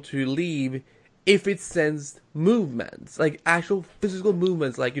being able to leave if it sensed movements, like actual physical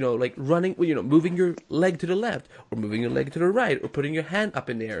movements, like, you know, like running, you know, moving your leg to the left, or moving your leg to the right, or putting your hand up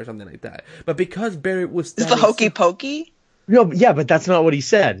in the air, or something like that. But because Barry was the hokey pokey? No, yeah, but that's not what he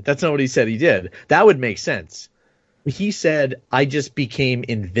said. That's not what he said he did. That would make sense. He said, I just became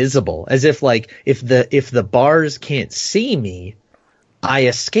invisible, as if like, if the bars can't see me, I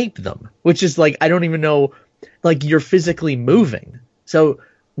escape them, which is like, I don't even know, like, you're physically moving. So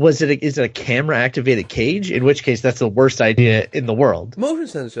is it a camera activated cage? In which case, that's the worst idea in the world. Motion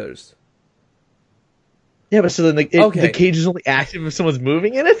sensors. Yeah, but so then the cage is only active if someone's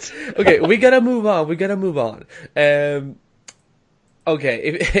moving in it? Okay, we gotta move on. Okay,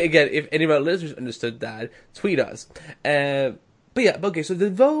 if any of our listeners understood that, tweet us. So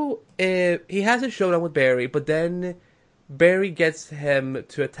DeVoe, he has a showdown with Barry, but then Barry gets him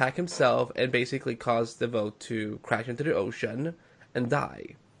to attack himself and basically cause DeVoe to crash into the ocean and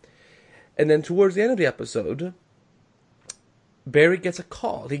die. And then towards the end of the episode, Barry gets a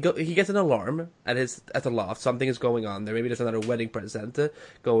call. He gets an alarm at the loft. Something is going on there. Maybe there's another wedding present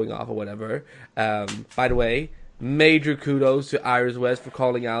going off or whatever. By the way, major kudos to Iris West for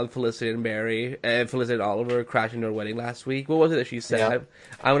calling out Felicity and Oliver crashing their wedding last week. What was it that she said? Yeah.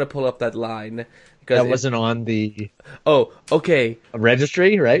 I'm gonna pull up that line. That wasn't on the... Oh, okay.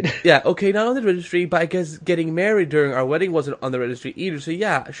 Registry, right? Yeah, okay, not on the registry, but I guess getting married during our wedding wasn't on the registry either, so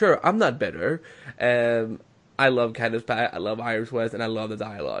yeah, sure, I'm not bitter. I love Candace Pat, I love Iris West, and I love the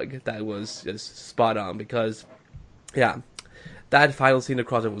dialogue. That was just spot on, because, yeah, that final scene of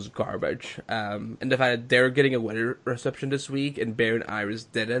crossover was garbage. And the fact that they're getting a wedding reception this week, and Barry and Iris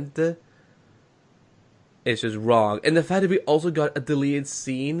didn't, it's just wrong. And the fact that we also got a deleted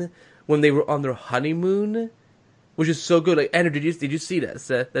scene when they were on their honeymoon, which is so good. Like, Andrew, did you see this?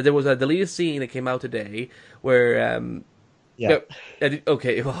 That there was a deleted scene that came out today where,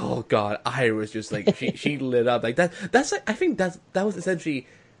 okay, oh god, Iris just like she lit up like that. That's like, I think that was essentially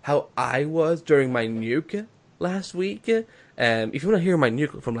how I was during my nuke last week. If you want to hear my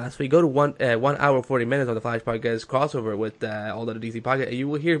nuke from last week, go to 1 hour 40 minutes on the Flash Podcast crossover with all the DC podcast, and you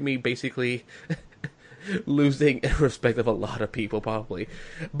will hear me basically losing respect of a lot of people probably.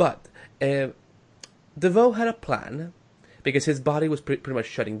 But DeVoe had a plan because his body was pretty much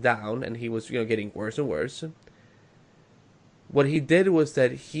shutting down and he was, you know, getting worse and worse. What he did was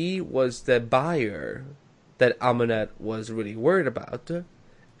that he was the buyer that Amonette was really worried about,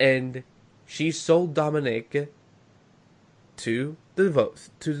 and she sold Dominic to the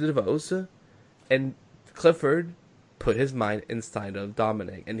DeVoes, and Clifford put his mind inside of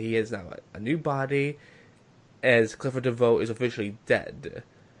Dominic, and he is now a new body, as Clifford DeVoe is officially dead.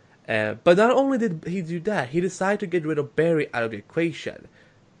 But not only did he do that, he decided to get rid of Barry out of the equation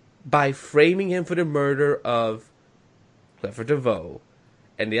by framing him for the murder of Clifford DeVoe.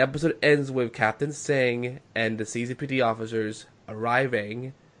 And the episode ends with Captain Singh and the CCPD officers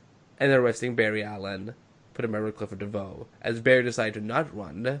arriving and arresting Barry Allen for the murder of Clifford DeVoe, as Barry decided to not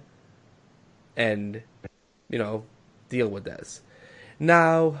run and, you know, deal with this.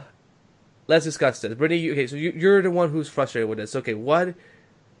 Now, let's discuss this. Brittany, okay, so you're the one who's frustrated with this. Okay,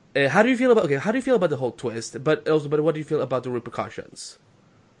 how do you feel about the whole twist? But what do you feel about the repercussions?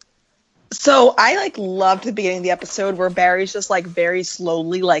 So I loved the beginning of the episode where Barry's just very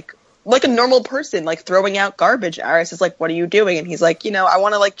slowly like a normal person, throwing out garbage. Iris is like, "What are you doing?" And he's like, I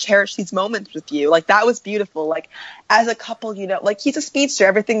want to cherish these moments with you. That was beautiful. As a couple, he's a speedster.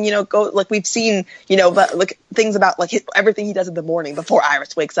 Everything, we've seen, things about everything he does in the morning before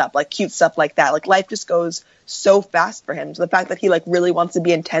Iris wakes up, cute stuff like that. Life just goes so fast for him. So the fact that he really wants to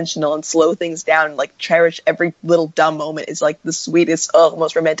be intentional and slow things down and cherish every little dumb moment is the sweetest,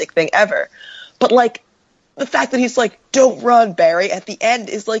 most romantic thing ever. But the fact that he's "Don't run, Barry," at the end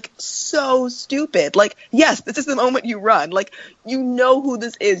is so stupid. Yes, this is the moment you run. You know who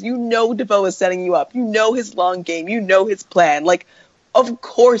this is. You know DeVoe is setting you up. You know his long game. You know his plan. Of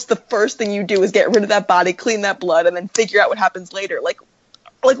course, the first thing you do is get rid of that body, clean that blood, and then figure out what happens later.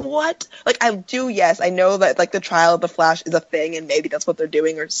 What? Yes, I know that the trial of the Flash is a thing, and maybe that's what they're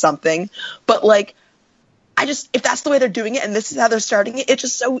doing or something. But if that's the way they're doing it and this is how they're starting it,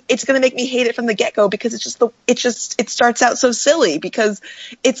 it's going to make me hate it from the get-go because it starts out so silly because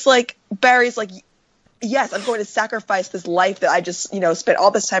it's Barry's yes, I'm going to sacrifice this life that I just, spent all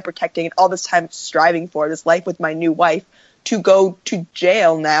this time protecting and all this time striving for, this life with my new wife, to go to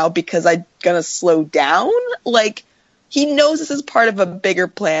jail now because I'm going to slow down. he knows this is part of a bigger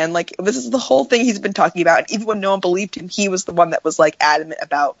plan. Like, this is the whole thing he's been talking about. And even when no one believed him, he was the one that was, like, adamant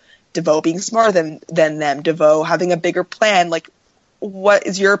about DeVoe being smarter than them, DeVoe having a bigger plan. Like, what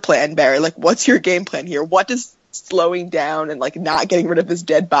is your plan, Barry? Like, what's your game plan here? What does slowing down and, like, not getting rid of his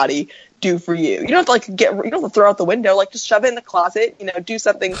dead body do for you? You don't have to, you don't have to throw out the window. Like, just shove it in the closet, you know, do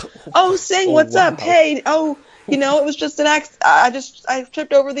something. Oh, Sing, what's up? Hey, oh, you know, it was just an accident. I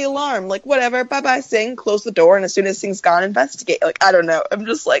tripped over the alarm. Like, whatever. Bye-bye, Sing. Close the door, and as soon as Sing's gone, investigate. Like, I don't know. I'm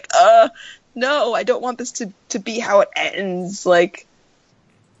just like, no, I don't want this to be how it ends. Like,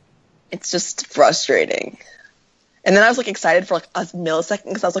 it's just frustrating. And then I was, like, excited for, like, a millisecond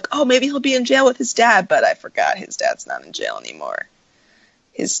because I was like, oh, maybe he'll be in jail with his dad, but I forgot his dad's not in jail anymore.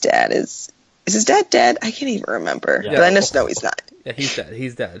 His dad is his dad dead? I can't even remember. Yeah. But I just know he's not. Yeah, he's dead.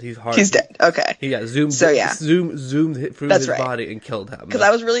 He's dead. He's hard. He's dead. Okay. He got zoomed through his body and killed him. Because I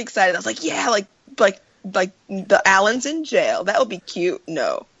was really excited. I was like, yeah, like the Allen's in jail. That would be cute.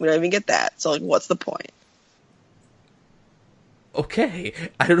 No, we don't even get that. So, like, what's the point? Okay,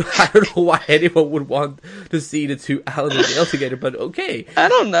 I don't know why anyone would want to see the two Allen in jail together, but okay. I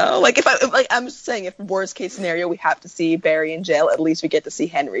don't know. Like, I'm just saying, if worst case scenario we have to see Barry in jail, at least we get to see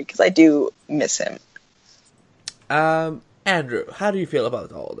Henry because I do miss him. Andrew, how do you feel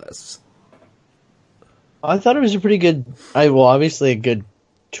about all this? I thought it was a pretty good. Obviously a good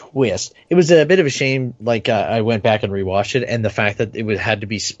twist. It was a bit of a shame. Like, I went back and rewatched it, and the fact that it had to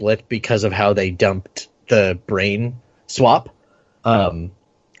be split because of how they dumped the brain swap.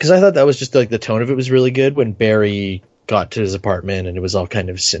 Because I thought that was just, like, the tone of it was really good when Barry got to his apartment and it was all kind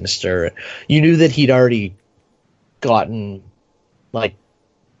of sinister. You knew that he'd already gotten, like,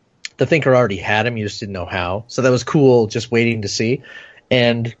 the Thinker already had him, you just didn't know how. So that was cool, just waiting to see.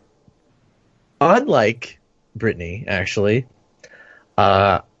 And unlike Brittany, actually,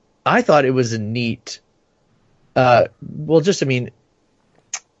 I thought it was a neat, not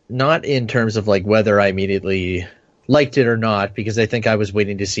in terms of, like, whether I immediately liked it or not, because I think I was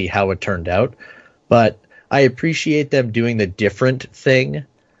waiting to see how it turned out. But I appreciate them doing the different thing,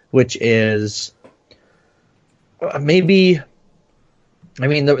 which is honestly,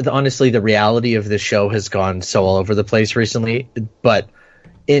 the reality of this show has gone so all over the place recently. But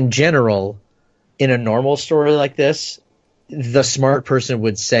in general, in a normal story like this, the smart person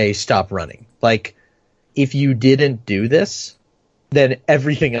would say, stop running. Like, if you didn't do this, then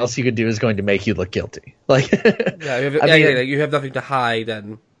everything else you could do is going to make you look guilty. Like, you have nothing to hide,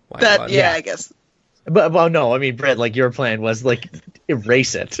 and I guess. But no, I mean, Brett, like, your plan was, like,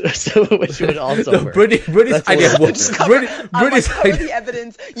 erase it, so which would also work. British idea. British cover the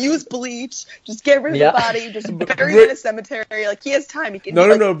evidence. Use bleach. Just get rid of the body. Just bury it in a cemetery. Like, he has time. He can.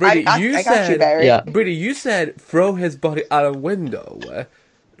 No, Brady. You said, Brady, you said throw his body out a window.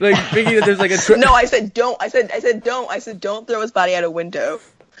 Like, thinking that there's like a no, I said don't. I said don't. I said don't throw his body out a window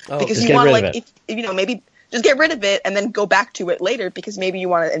because you want to, like, if you know, maybe just get rid of it and then go back to it later because maybe you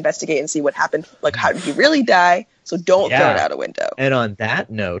want to investigate and see what happened. Like, how did he really die? So don't throw it out a window. And on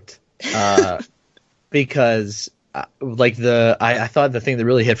that note, because I thought the thing that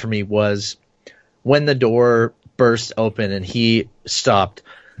really hit for me was when the door burst open and he stopped.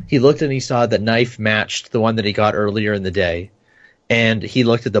 He looked and he saw the knife matched the one that he got earlier in the day. And he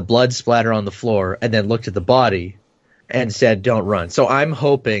looked at the blood splatter on the floor and then looked at the body and said, don't run. So I'm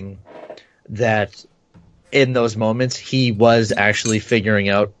hoping that in those moments he was actually figuring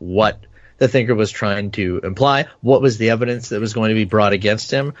out what the Thinker was trying to imply, what was the evidence that was going to be brought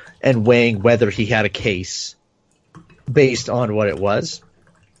against him, and weighing whether he had a case based on what it was.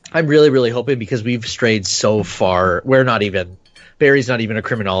 I'm really, really hoping, because we've strayed so far. Barry's not even a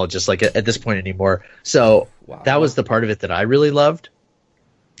criminologist, like, at this point anymore. So that was the part of it that I really loved.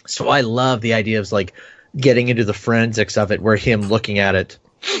 So I love the idea of, like, getting into the forensics of it, where him looking at it.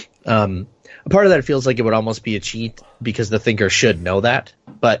 A part of that feels like it would almost be a cheat because the Thinker should know that,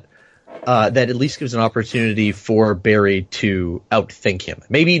 but that at least gives an opportunity for Barry to outthink him.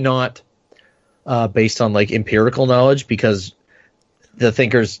 Maybe not based on, like, empirical knowledge, because the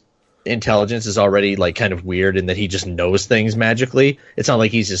Thinker's intelligence is already, like, kind of weird in that he just knows things magically. It's not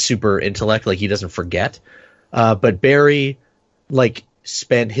like he's a super intellect, like, he doesn't forget. But Barry, like,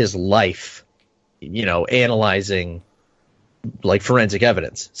 spent his life, you know, analyzing, like, forensic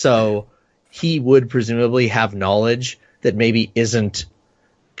evidence. So he would presumably have knowledge that maybe isn't.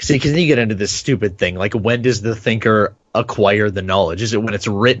 See, because you get into this stupid thing, like, when does the Thinker acquire the knowledge? Is it when it's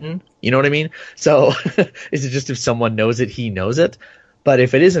written? You know what I mean? So is it just if someone knows it, he knows it? But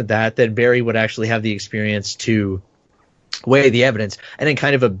if it isn't that, then Barry would actually have the experience to weigh the evidence and in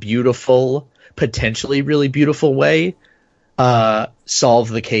kind of a beautiful, potentially really beautiful way, solve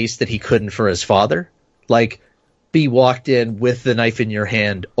the case that he couldn't for his father. Like, be walked in with the knife in your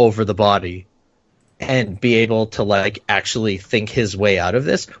hand over the body and be able to like actually think his way out of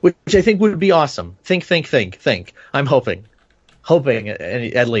this, which I think would be awesome. Think. I'm hoping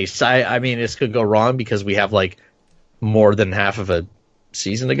at least. I mean, this could go wrong because we have like more than half of a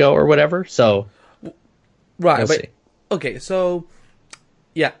season to go or whatever. So, right, we'll but see. okay, so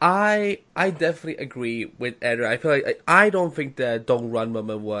yeah, I definitely agree with Edgar. I feel like I don't think the "don't run"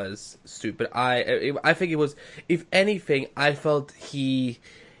 moment was stupid. I think it was, if anything, I felt he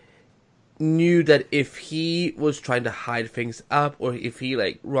knew that if he was trying to hide things up, or if he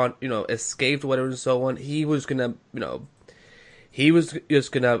like escaped or whatever and so on, he was gonna he was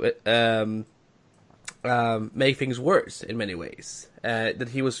just gonna make things worse in many ways. That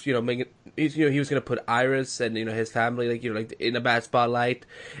he was making he was gonna put Iris and his family like in a bad spotlight,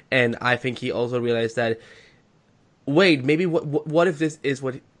 and I think he also realized that, wait, maybe what if this is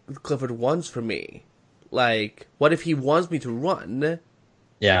what Clifford wants from me? Like, what if he wants me to run?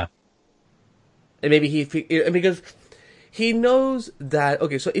 Yeah. And maybe because he knows that.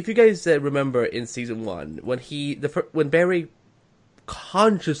 Okay, so if you guys remember in season 1, when Barry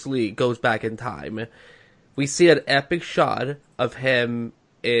consciously goes back in time, we see an epic shot of him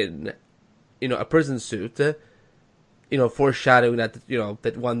in a prison suit, foreshadowing that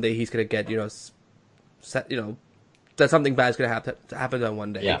that one day he's gonna get that something bad is gonna happen to him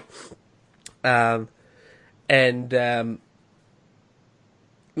one day. Yeah.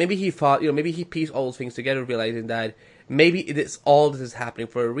 Maybe he thought, maybe he pieced all those things together, realizing that maybe all this is happening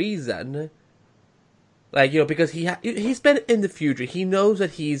for a reason. Like, because he's been in the future. He knows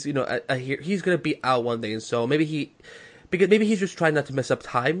that he's, he's gonna be out one day, and so maybe he's just trying not to mess up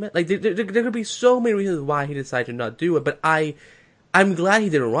time. Like, there could be so many reasons why he decided to not do it, but I'm glad he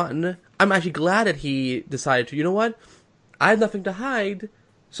didn't run. I'm actually glad that he decided to, you know what? I have nothing to hide,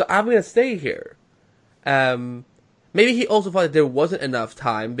 so I'm gonna stay here. Maybe he also thought that there wasn't enough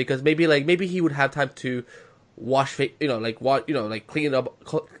time, because maybe he would have time to wash, clean it up,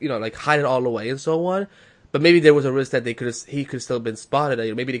 like hide it all away and so on. But maybe there was a risk that he could have still been spotted.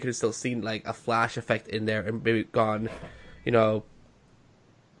 Maybe they could have still seen like a flash effect in there and maybe gone, the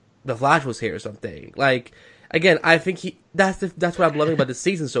Flash was here or something. Like, again, I think that's what I'm loving about the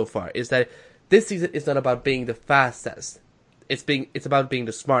season so far, is that this season is not about being the fastest. It's about being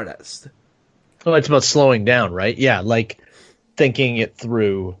the smartest. Oh, it's about slowing down, right? Yeah, like thinking it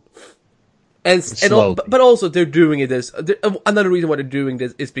through. But also they're doing it another reason why they're doing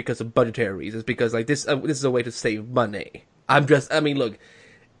this is because of budgetary reasons, because like this is a way to save money. Look,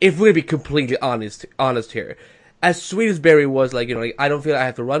 if we're gonna be completely honest here, as sweet as Barry was, like I don't feel I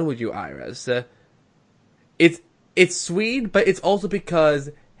have to run with you, Iris. It's sweet, but it's also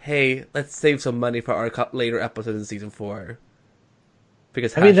because, hey, let's save some money for our later episodes in season 4.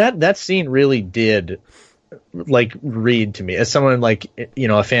 Because that scene really did like read to me as someone like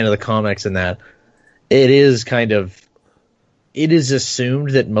a fan of the comics, and that it is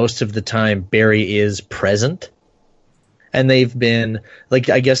assumed that most of the time Barry is present, and they've been like,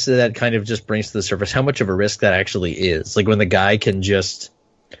 I guess that kind of just brings to the surface how much of a risk that actually is. Like when the guy can just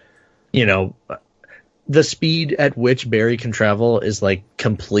the speed at which Barry can travel is like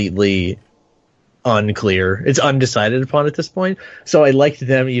completely unclear. It's undecided upon at this point. So I liked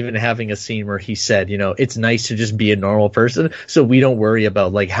them even having a scene where he said, it's nice to just be a normal person, so we don't worry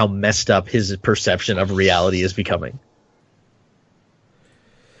about like how messed up his perception of reality is becoming.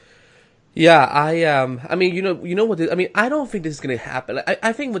 Yeah, I don't think this is gonna happen.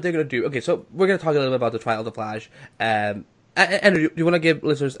 I think what they're gonna do. Okay, so we're gonna talk a little bit about the trial of the Flash. Andrew, do you want to give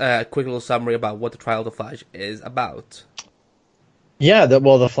listeners a quick little summary about what the trial of the Flash is about? Yeah,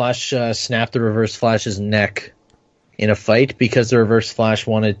 the Flash snapped the Reverse Flash's neck in a fight because the Reverse Flash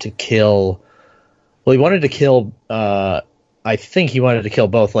wanted to kill. Well, he wanted to kill. I think he wanted to kill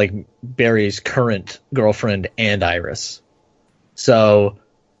both, like Barry's current girlfriend and Iris. So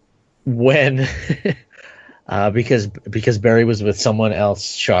when, because Barry was with someone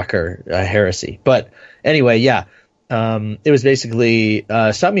else, shocker, heresy. But anyway, yeah. It was basically,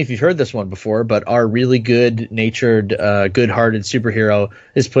 stop me if you've heard this one before, but our really good-natured, good-hearted superhero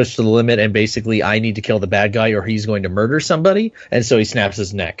is pushed to the limit, and basically I need to kill the bad guy or he's going to murder somebody, and so he snaps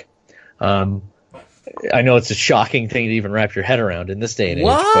his neck. I know it's a shocking thing to even wrap your head around in this day and age.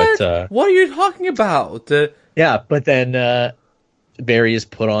 What? But, what are you talking about? Yeah, but then Barry is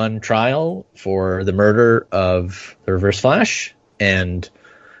put on trial for the murder of the Reverse Flash, and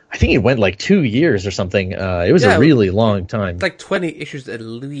I think it went like 2 years or something. It was a really long time. Like 20 issues at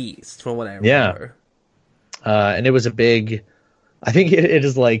least, from what I remember. Yeah. And it was a big... I think it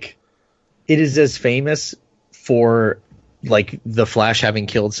is as famous for like the Flash having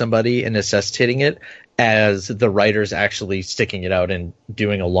killed somebody and necessitating it as the writers actually sticking it out and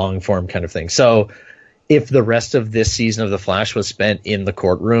doing a long form kind of thing. So if the rest of this season of The Flash was spent in the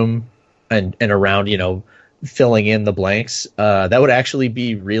courtroom and around, filling in the blanks, that would actually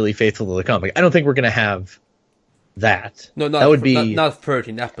be really faithful to the comic. I don't think we're going to have that. No, that would be not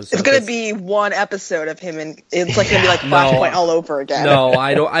 13 episodes. It's going to be one episode of him, and it's like going to be like Flashpoint all over again. No,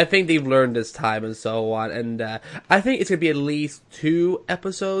 I don't. I think they've learned this time and so on, and I think it's going to be at least 2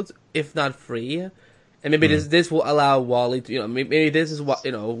 episodes, if not 3. And maybe this will allow Wally to, maybe this is what,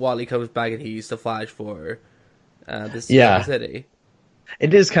 Wally comes back and he's the Flash for this city.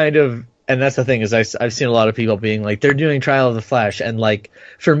 It is kind of, and that's the thing, is I've seen a lot of people being like, they're doing Trial of the Flash, and like,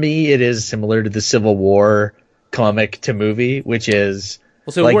 for me, it is similar to the Civil War comic to movie, which is...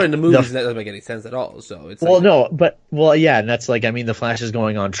 Well, so we're in the movies, and that doesn't make any sense at all, so it's and that's like, I mean, the Flash is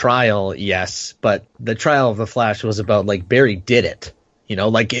going on trial, yes, but the Trial of the Flash was about, like, Barry did it,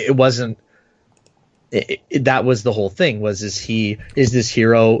 it wasn't... that was the whole thing, is this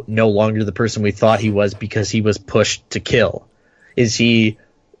hero no longer the person we thought he was because he was pushed to kill?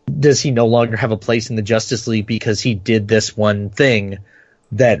 Does he no longer have a place in the Justice League because he did this one thing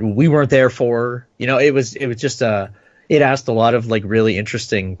that we weren't there for? It was just it asked a lot of like really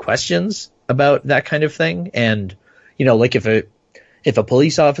interesting questions about that kind of thing. And, like if a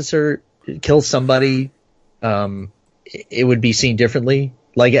police officer kills somebody, it would be seen differently.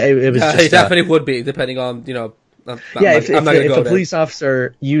 Like it was just, it definitely would be, depending on, if a police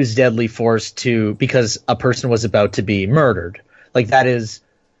officer used deadly force because a person was about to be murdered, like that is,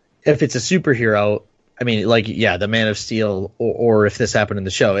 if it's a superhero, I mean, like, yeah, the Man of Steel, or if this happened in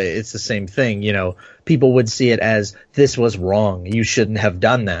the show, it's the same thing. People would see it as, this was wrong, you shouldn't have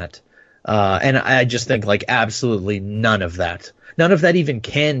done that. And I just think like absolutely none of that even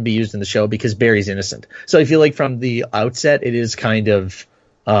can be used in the show because Barry's innocent. So I feel like from the outset, it is kind of,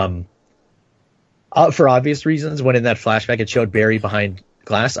 for obvious reasons, when in that flashback it showed Barry behind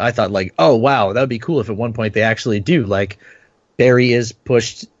glass, I thought like, oh wow, that would be cool if at one point they actually do, like, Barry is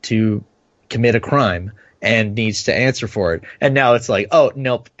pushed to commit a crime and needs to answer for it. And now it's like, oh,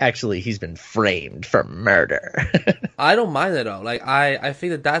 nope, actually he's been framed for murder. I don't mind it though. Like, I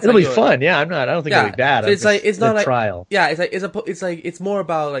think that's... It'll be fun, yeah, I don't think it'll be bad. So it's not like... trial. Yeah, it's more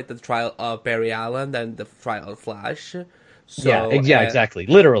about like the trial of Barry Allen than the trial of Flash. So, exactly.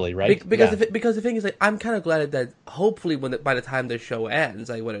 Literally, right? Because the thing is, like, I'm kind of glad that hopefully by the time the show ends,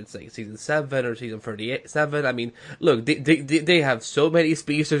 like whether it's like season 7 or season 37, I mean, look, they have so many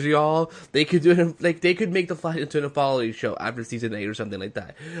speeches, y'all. They could do it, like, they could make the Flash into an anthology show after season 8 or something like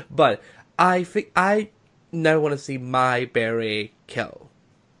that. But I think I never want to see my Barry kill.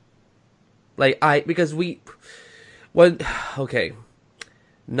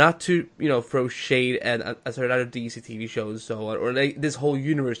 Not to, throw shade at certain other DC TV shows and so on, or like this whole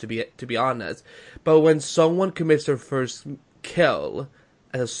universe to be honest. But when someone commits their first kill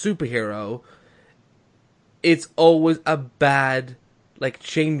as a superhero, it's always a bad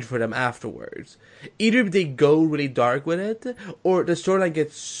change for them afterwards. Either they go really dark with it, or the storyline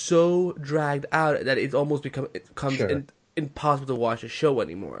gets so dragged out that it almost becomes impossible to watch the show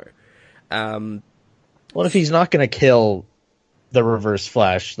anymore. Well, if he's not going to kill the Reverse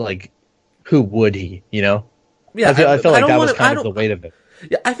Flash, like, who would he, Yeah, I feel like that was kind of the weight of it.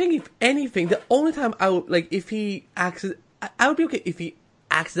 Yeah, I think if anything, the only time I would, if he I would be okay if he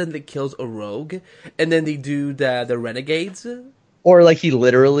accidentally kills a rogue, and then they do the Renegades. Or, he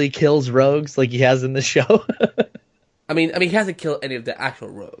literally kills rogues, like he has in the show. I mean, he hasn't killed any of the actual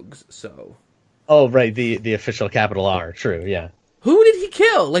rogues, so... Oh, right, the official capital R, true, yeah. Who did he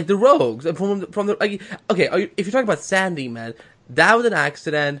kill? The rogues? From the okay, if you're talking about Sandy, man, that was an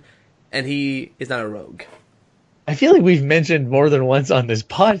accident, and he is not a rogue. I feel like we've mentioned more than once on this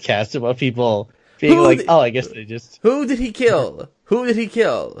podcast about people being I guess they just... Who did he kill? Who did he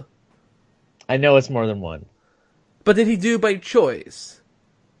kill? I know it's more than one. But did he do by choice?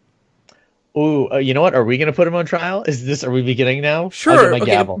 Ooh, you know what? Are we going to put him on trial? Are we beginning now? Sure.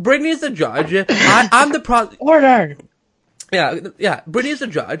 Okay, Brittany is the judge. I'm the Order! Yeah. Brittany is the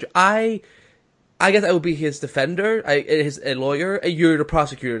judge. I guess I would be his defender, a lawyer. You're the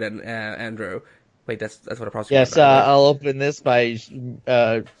prosecutor then, Andrew. Wait, that's what a prosecutor is. Yes, I'll open this by,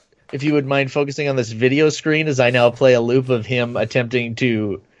 if you would mind focusing on this video screen as I now play a loop of him attempting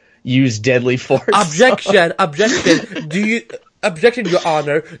to use deadly force. Objection, Objection, Your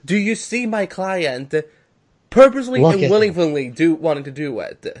Honor. Do you see my client purposely and willingly wanting to do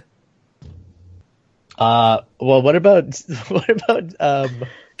it? Well, what about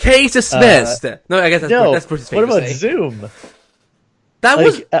case dismissed. No, I guess that's pretty. What about Zoom? That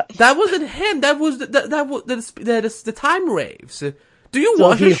wasn't him. That was the time raves. Do you So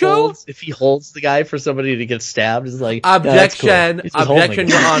watch the show? if he holds the guy for somebody to get stabbed, it's like Objection, yeah, that's cool. objection,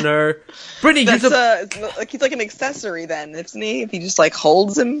 Your Honor. Brittany, That's like he's like an accessory then, isn't he? If he just like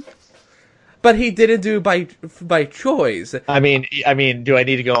holds him. but he didn't do it by choice. I mean, do I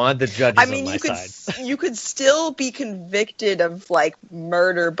need to go on? The judge is on my side. You could still be convicted of like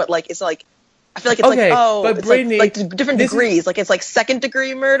murder, but like it's like I feel like it's Okay, but it's Brittany, like different degrees. Like it's like second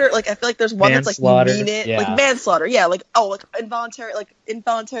degree murder. Like I feel like there's one that's like Manslaughter, you mean it, yeah. like manslaughter. Yeah, like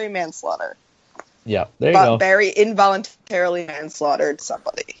involuntary manslaughter. Yeah, there you go. Barry involuntarily manslaughtered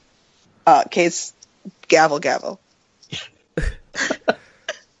somebody. Case gavel.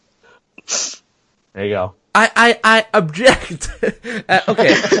 There you go. I object.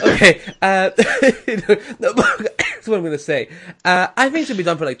 Okay. No, that's what I'm gonna say. I think it should be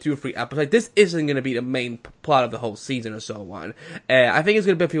done for like 2 or 3 episodes. Like, this isn't gonna be the main plot of the whole season or so on. I think it's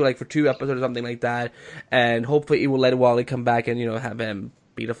gonna be like for 2 episodes or something like that, and hopefully it will let Wally come back and have him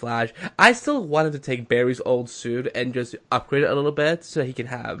be the Flash. I still wanted to take Barry's old suit and just upgrade it a little bit so he can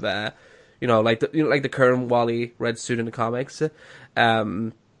have like the current Wally red suit in the comics. I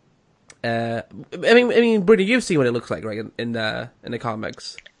mean, Brittany, you've seen what it looks like, right, in the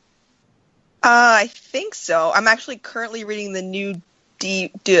comics. I think so. I'm actually currently reading the new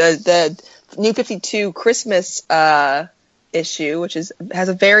the New 52 Christmas issue, which has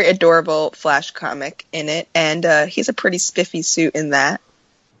a very adorable Flash comic in it, and he's a pretty spiffy suit in that.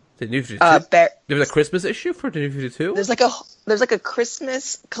 The New 52. There's a Christmas issue for the New 52. There's like a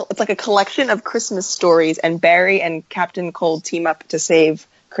Christmas. It's like a collection of Christmas stories, and Barry and Captain Cold team up to save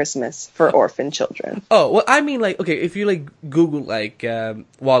Christmas for orphan children. Oh, well, I mean, like, okay, if you like Google like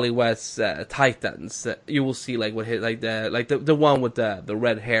Wally West's Titans, you will see like what his the one with the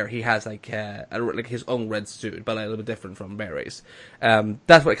red hair. He has like his own red suit, but like, a little bit different from Barry's.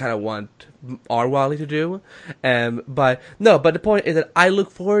 That's what I kind of want our Wally to do. But the point is that I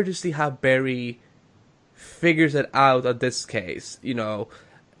look forward to see how Barry figures it out on this case.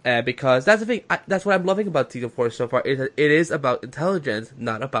 Because that's the thing. That's what I'm loving about Season 4 so far. Is that it is about intelligence,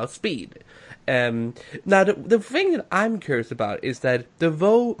 not about speed. Now, the thing that I'm curious about is that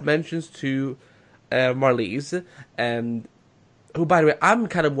DeVoe mentions to Marlize, who, by the way, I'm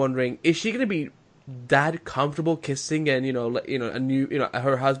kind of wondering, is she going to be that comfortable kissing and a new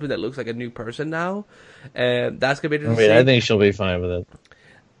her husband that looks like a new person now? That's gonna be interesting. I think she'll be fine with it.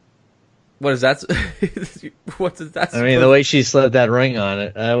 What is that? What is that? I mean, the way she slipped that ring on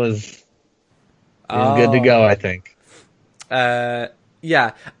it, that was good to go, I think.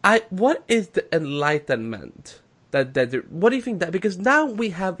 Yeah. What is the enlightenment what do you think that? Because now we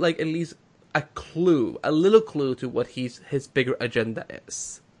have like at least a little clue to what his bigger agenda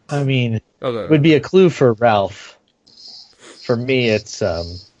is. I mean, it would be a clue for Ralph. For me, it's a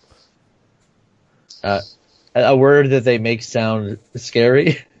word that they make sound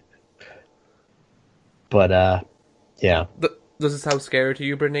scary. But, yeah. Does it sound scary to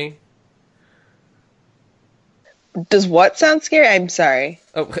you, Brittany? Does what sound scary? I'm sorry.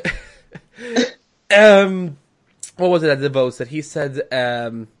 Oh. What was it that DeVoe said? He said,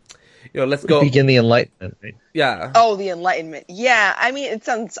 let's go. Begin the Enlightenment, right? Yeah. Oh, the Enlightenment. Yeah, I mean, it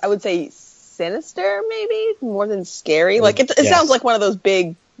sounds, I would say, sinister, maybe, more than scary. Like, it sounds like one of those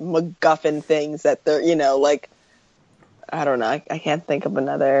big MacGuffin things that they're, like, I don't know, I can't think of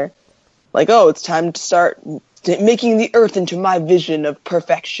another... Like, it's time to start making the Earth into my vision of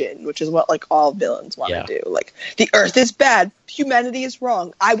perfection, which is what, like, all villains want to do. Like, the Earth is bad. Humanity is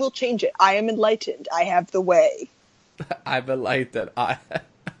wrong. I will change it. I am enlightened. I have the way. I'm enlightened. I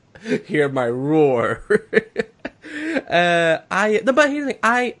hear my roar. But here's the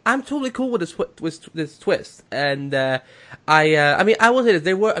thing. I'm totally cool with this twist. And, I mean, I will say this.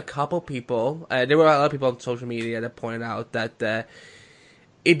 There were a couple people, there were a lot of people on social media that pointed out that,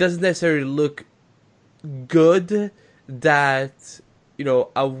 it doesn't necessarily look good that,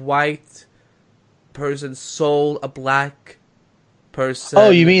 a white person sold a black person.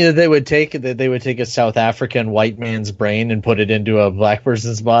 Oh, you mean that they would take a South African white man's brain and put it into a black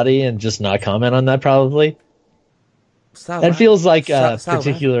person's body and just not comment on that, probably? That feels like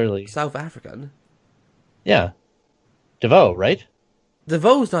particularly... South African? Yeah. DeVoe, right?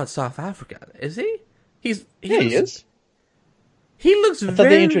 DeVoe's not South African, is he? He is. He looks I thought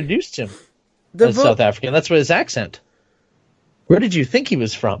they introduced him as South African. That's what his accent. Where did you think he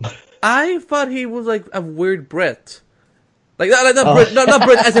was from? I thought he was like a weird Brit. Like, not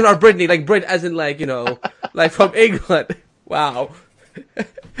Brit as in our Brittany, like Brit as in like, like from England. Wow.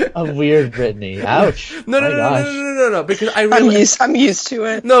 A weird Brittany. Ouch. No, because I'm used to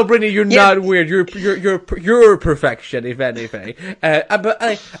it. No, Brittany, you're not weird. You're perfection, if anything.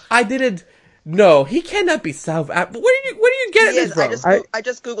 But I didn't. No, he cannot be South African. Where do you get this from? I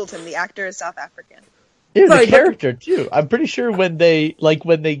just googled him. The actor is South African. Yeah, Right, the character too. I'm pretty sure when they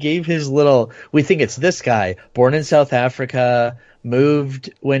gave his little, we think it's this guy, born in South Africa,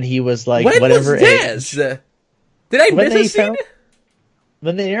 moved when he was like when whatever was this? age. Did I miss a scene?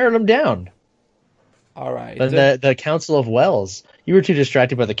 When they narrowed him down. All right. The Council of Wells. You were too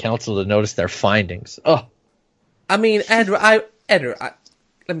distracted by the council to notice their findings. Oh, I mean, Andrew, let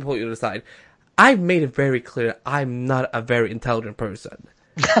me pull you to the side. I've made it very clear I'm not a very intelligent person.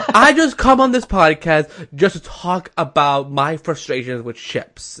 I just come on this podcast just to talk about my frustrations with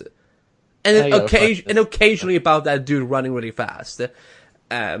ships. And then occasionally about that dude running really fast.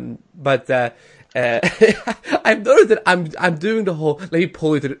 I've noticed that I'm doing the whole let me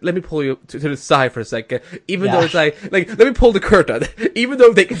pull you to the side for a second, even though it's like let me pull the curtain, even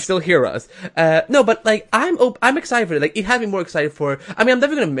though they can still hear us. No, but like I'm excited for it. Like it had me more excited for. I mean, I'm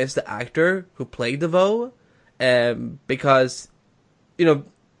never gonna miss the actor who played DeVoe, because I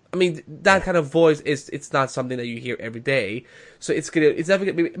mean that kind of voice it's not something that you hear every day. So it's never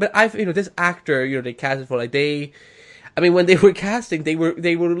gonna be. But this actor they casted for when they were casting, they were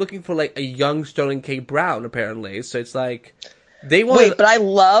looking for like a young Sterling K. Brown apparently. So it's like they want. Wait, but I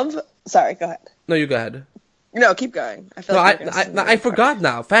love. Sorry, go ahead. No, you go ahead. No, keep going. I feel I forgot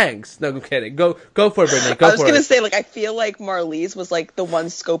now. Thanks. No, I'm kidding. Go for it, Brittany. I was gonna say I feel like Marlize was like the one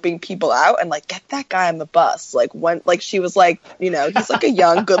scoping people out and like get that guy on the bus. Like when she was like he's like a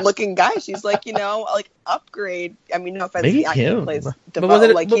young, good looking guy. She's like upgrade. I mean, no offense to the actor who plays DeVoe. But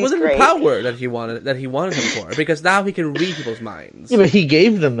was it the power that he wanted him for? Because now he can read people's minds. Yeah, but he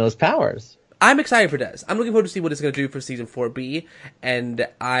gave them those powers. I'm excited for this. I'm looking forward to see what it's going to do for season 4B, and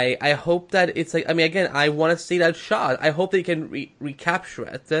I hope that it's again, I want to see that shot. I hope they can recapture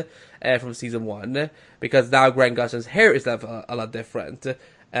it from season 1, because now Grant Gustin's hair is a lot different. By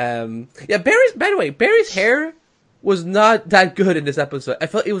the way, Barry's hair was not that good in this episode. I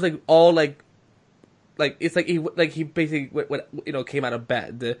felt it was all it's he basically came out of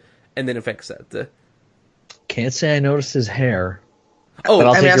bed and then fixed it. Can't say I noticed his hair. Oh,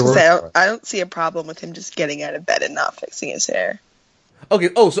 I don't see a problem with him just getting out of bed and not fixing his hair. Okay.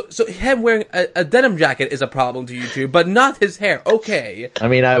 Oh, so him wearing a denim jacket is a problem to you two, but not his hair. Okay. I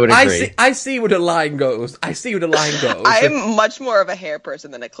mean, I would agree. I see where the line goes. I am much more of a hair person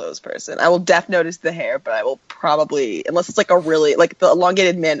than a clothes person. I will notice the hair, but I will probably, unless it's a really the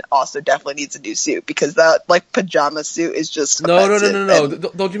elongated man also definitely needs a new suit, because that pajama suit is just no.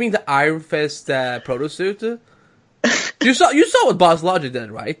 Don't you mean the Iron Fist proto suit? You saw what Boss Logic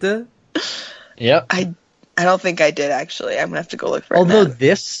did, right? Yep. I don't think I did, actually. I'm gonna have to go look for it. Although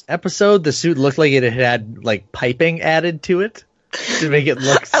this episode, the suit looked like it had piping added to it to make it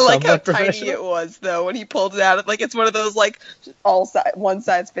look I like how professional. tiny it was, though, when he pulled it out. It's one of those one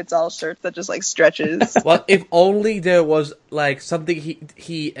size fits all shirts that just stretches. Well, if only there was something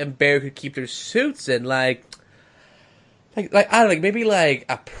he and Barry could keep their suits in, I don't know, maybe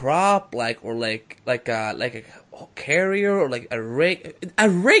a prop, or a carrier, or a ring.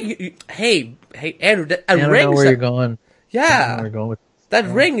 Hey, Andrew, a ring. I don't know where you're going. Yeah, I don't know where you're going with that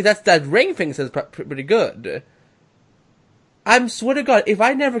ring. That ring thing says pretty good. I'm swear to God, if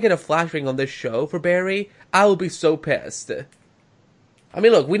I never get a flash ring on this show for Barry, I will be so pissed. I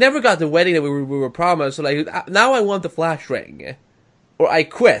mean, look, we never got the wedding that we were promised, so now I want the flash ring, or I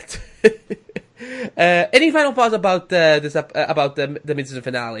quit. Any final thoughts about about the mid-season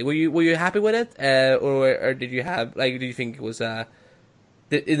finale? Were you happy with it, or did you have did you think it was it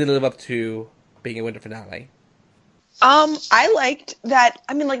didn't live up to being a winter finale? I liked that.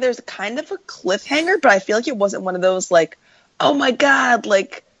 I mean, there's kind of a cliffhanger, but I feel like it wasn't one of those oh my god,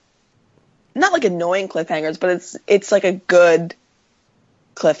 not annoying cliffhangers, but it's a good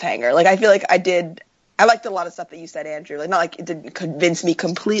cliffhanger. I feel like I liked a lot of stuff that you said, Andrew. Not it didn't convince me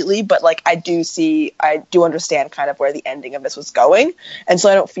completely, but I do understand kind of where the ending of this was going. And so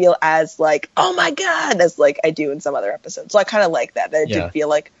I don't feel as oh my God, as I do in some other episodes. So I kind of like that it did feel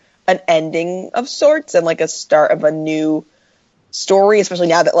like an ending of sorts and a start of a new story, especially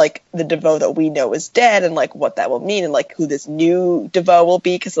now that the DeVoe that we know is dead, and what that will mean, and who this new DeVoe will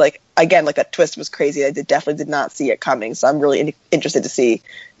be. Because again, that twist was crazy. I definitely did not see it coming. So I'm really interested to see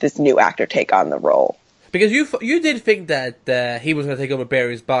this new actor take on the role. Because you did think that he was going to take over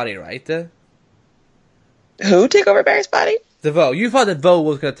Barry's body, right? Who take over Barry's body? DeVoe. You thought that DeVoe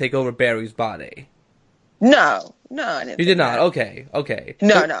was going to take over Barry's body. No, I didn't. You did not. That. Okay.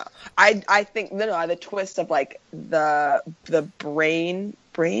 No. I think the twist of the brain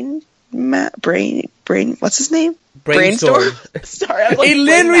what's his name? Brainstorm. Sorry, I'm like It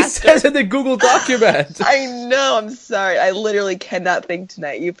literally says in the Google document. I know, I'm sorry. I literally cannot think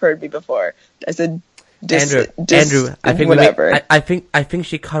tonight. You've heard me before. I said Andrew, I think whatever. I think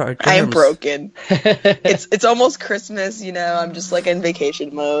she caught our germs. I am broken. It's almost Christmas, I'm just like in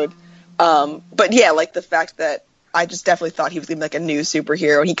vacation mode. But yeah, like the fact that I just definitely thought he was gonna be like a new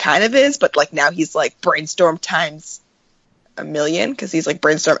superhero, and he kind of is, but like now he's like Brainstorm times a million, because he's like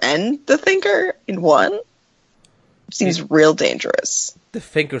Brainstorm and the Thinker in one. Seems real dangerous. The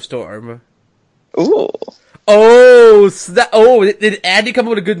Thinkerstorm. Ooh. Did Andy come up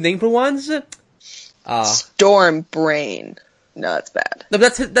with a good name for once? Storm Brain. No, that's bad. No,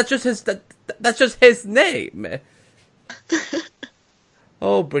 that's just his name.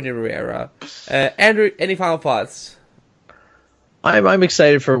 Oh, Brittany Rivera. Andrew, any final thoughts? I'm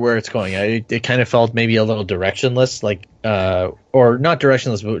excited for where it's going. It kind of felt maybe a little directionless, like or not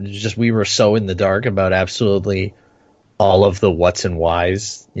directionless, but just we were so in the dark about absolutely all of the what's and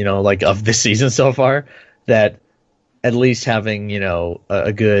whys, like of this season so far, that at least having,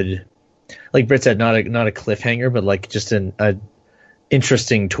 a good, like Britt said, not a cliffhanger, but like just an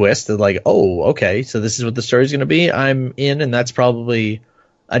interesting twist that like, oh, okay, so this is what the story's going to be. I'm in, and that's probably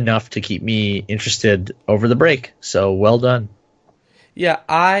enough to keep me interested over the break. So well done.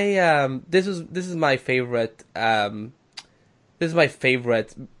 Yeah, this is my favorite. This is my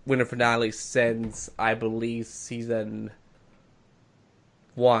favorite winter finale since, I believe, season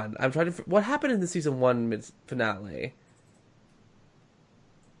 1. I'm trying to... What happened in the season 1 finale?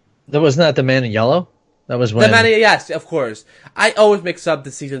 That wasn't that the Man in Yellow? That was when... Yes, of course. I always mix up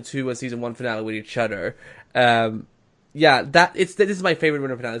the season 2 and season 1 finale with each other. This is my favorite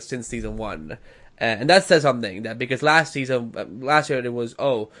winter finale since season 1. And that says something, that because last year it was,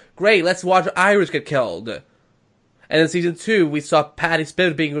 oh, great, let's watch Iris get killed. And in season 2, we saw Patty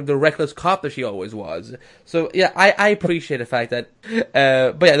Spivot being the reckless cop that she always was. So, yeah, I appreciate the fact that...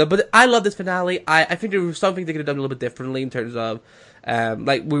 But I love this finale. I think there was something they could have done a little bit differently in terms of...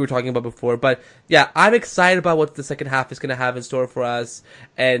 like we were talking about before. But, yeah, I'm excited about what the second half is going to have in store for us.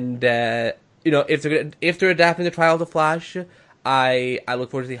 And, if they're adapting the Trial of the Flash, I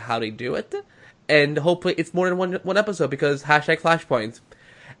look forward to see how they do it. And hopefully it's more than one episode, because #Flashpoint.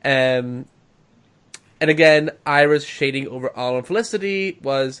 And again, Iris shading over Olive and Felicity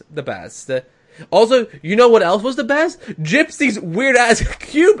was the best. Also, you know what else was the best? Gypsy's weird-ass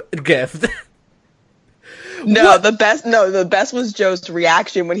cube gift. The best was Joe's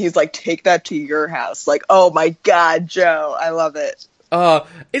reaction when he's like, take that to your house. Like, oh my god, Joe, I love it.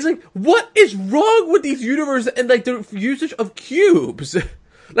 It's like, what is wrong with these universes and like the usage of cubes?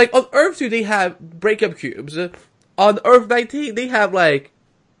 Like, on Earth 2, they have breakup cubes. On Earth 19, they have, like,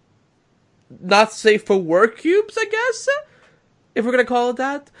 not safe for work cubes, I guess? If we're gonna call it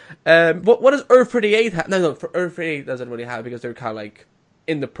that. What does Earth 38 have? No, for Earth 38 doesn't really have, because they're kind of, like,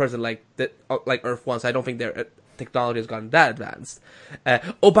 in the present, like Earth 1, so I don't think their technology has gone that advanced.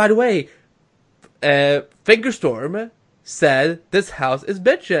 By the way, Fingerstorm said this house is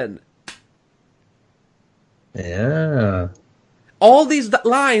bitchin'. Yeah. All these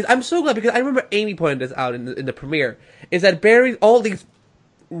lines, I'm so glad, because I remember Amy pointed this out in the premiere, is that Barry, all these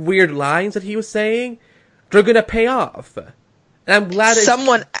weird lines that he was saying, they're gonna pay off. And I'm glad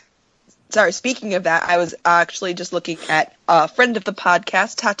speaking of that, I was actually just looking at a friend of the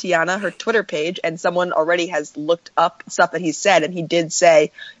podcast, Tatiana, her Twitter page, and someone already has looked up stuff that he said, and he did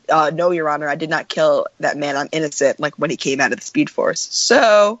say, no, Your Honor, I did not kill that man, I'm innocent, like when he came out of the Speed Force.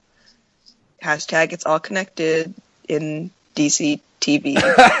 So, #it's all connected in DC TV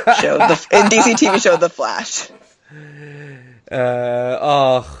show, DC TV show The Flash.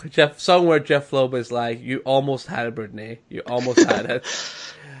 Somewhere Jeff Loeb is like, you almost had it, Brittany. You almost had it.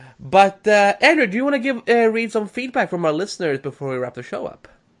 But, Andrew, do you want to read some feedback from our listeners before we wrap the show up?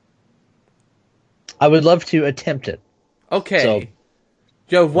 I would love to attempt it. Okay. So,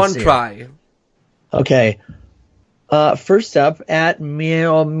 you have one try. Okay. First up, at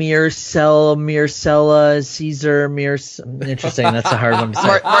Mircella Caesar interesting, that's a hard one to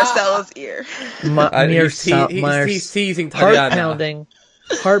say. Marcella's ear. He's teasing Tatiana.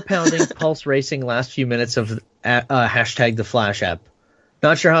 Heart pounding, pulse racing last few minutes of #The Flash app.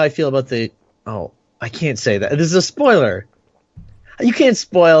 Not sure how I feel about I can't say that. This is a spoiler. You can't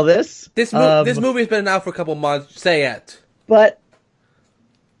spoil this. This movie's been out for a couple months. Say it. But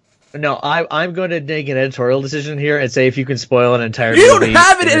no, I'm going to make an editorial decision here and say if you can spoil an entire movie. You don't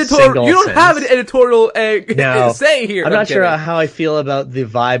have an editorial no, say here. I'm not sure how I feel about the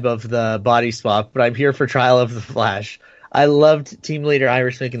vibe of the body swap, but I'm here for Trial of the Flash. I loved team leader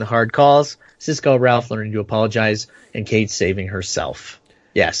Iris making the hard calls, Cisco Ralph learning to apologize, and Kate saving herself.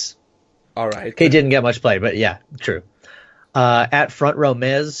 Yes. All right. Kate didn't get much play, but yeah, true. At Front Row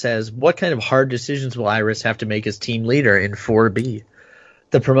Mez says, what kind of hard decisions will Iris have to make as team leader in 4B?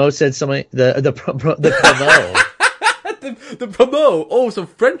 The promo said something. The promo. the promo. Oh, so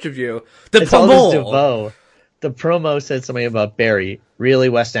French of you. The It's all this promo. DeVoe. The promo said something about Barry. Really,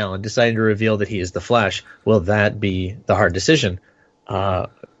 West Allen deciding to reveal that he is the Flash. Will that be the hard decision?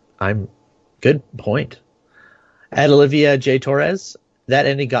 Good point. At Olivia J. Torres, that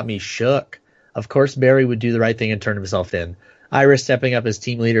ending got me shook. Of course, Barry would do the right thing and turn himself in. Iris stepping up as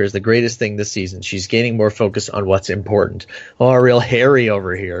team leader is the greatest thing this season. She's gaining more focus on what's important. Oh, real Harry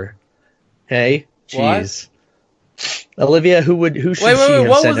over here. Hey, jeez. Olivia, who should she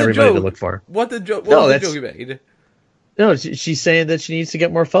have sent everybody to look for? What the joke? What was the joke you made? No, she's saying that she needs to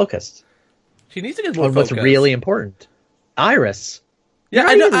get more focused. She needs to get more on focused. What's really important. Iris. Yeah,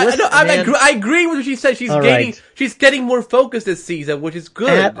 I know. I agree with what she said. She's getting more focused this season, which is good.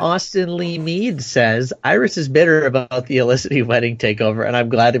 At Austin Lee Mead says, Iris is bitter about the Elicity wedding takeover, and I'm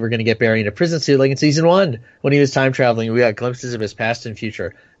glad that we're going to get Barry in a prison suit like in season 1. When he was time traveling, we got glimpses of his past and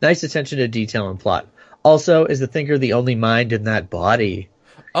future. Nice attention to detail and plot. Also, is the Thinker the only mind in that body?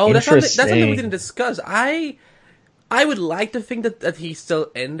 Oh, that's something we didn't discuss. I would like to think that he's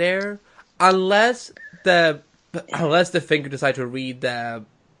still in there, unless the Thinker decide to read the,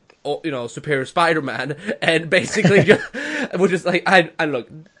 Superior Spider-Man, and basically just, which is like, I look,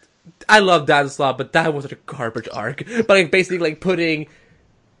 I love Dan Slott, but that was such a garbage arc. But like, basically like putting,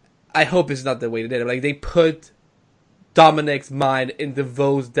 I hope this is not the way they did it, but like they put Dominic's mind in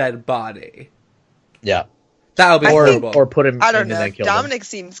DeVoe's dead body. Yeah. That would be horrible. Or put him I don't in know. and then kill him.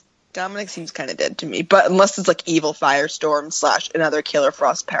 Dominic seems kind of dead to me, but unless it's like Evil Firestorm / another Killer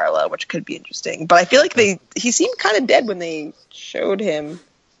Frost parallel, which could be interesting. But I feel like he seemed kind of dead when they showed him.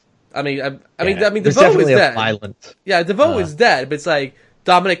 I mean, There's DeVoe is dead. Violent. Yeah, DeVoe is dead, but it's like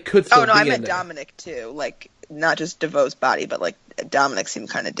Dominic could still. Oh no, be I meant in there. Dominic too. Like not just DeVoe's body, but like Dominic seemed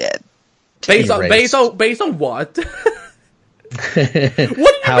kind of dead. Based on what? What do you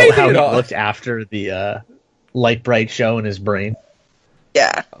how base he it on? looked after the Light Bright show in his brain.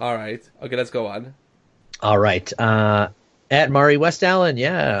 Yeah. All right. Okay, let's go on. All right. At Mari West Allen,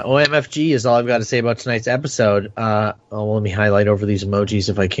 yeah. OMFG is all I've got to say about tonight's episode. Let me highlight over these emojis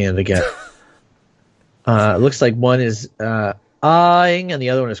if I can to get. Looks like one is eyeing and the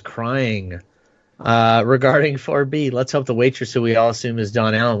other one is crying. Regarding 4B, let's hope the waitress who we all assume is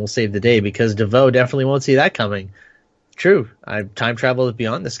Dawn Allen will save the day because DeVoe definitely won't see that coming. True. Time travel is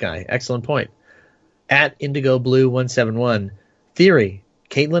beyond this guy. Excellent point. At Indigo Blue 171, theory: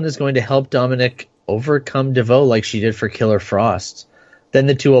 Caitlin is going to help Dominic overcome DeVoe like she did for Killer Frost. Then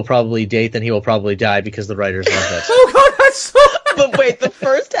the two will probably date, then he will probably die because the writers want that. Oh god, that's so. But wait, the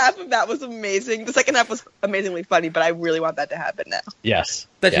first half of that was amazing. The second half was amazingly funny, but I really want that to happen now. Yes.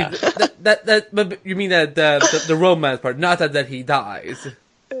 But you mean that the romance part, not that he dies.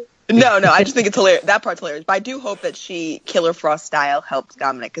 No, I just think it's hilarious. That part's hilarious. But I do hope that she, Killer Frost style, helps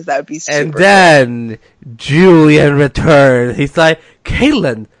Dominic, because that would be super And then Julian returns. He's like,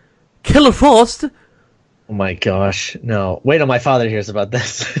 Caitlin, Killer Frost. Oh my gosh. No. Wait till my father hears about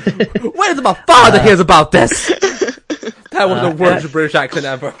this. Wait until my father hears about this. That was the worst British accent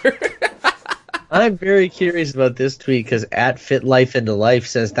ever. I'm very curious about this tweet because at Fit Life into Life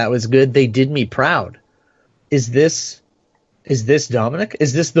says that was good. They did me proud. Is this Dominic?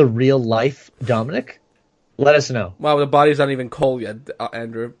 Is this the real life Dominic? Let us know. Wow, the body's not even cold yet,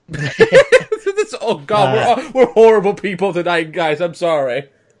 Andrew. Oh god, we're horrible people tonight, guys. I'm sorry.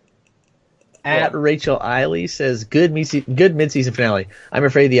 At Rachel Eiley says, good mid-season finale. I'm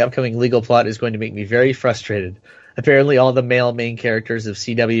afraid the upcoming legal plot is going to make me very frustrated. Apparently all the male main characters of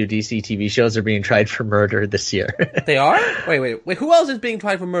CW DC TV shows are being tried for murder this year. They are? Wait, who else is being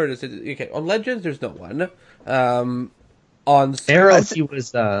tried for murder? Okay, on Legends, there's no one. On Arrow, he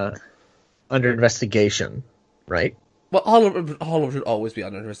was under investigation, right? Well, all of them should always be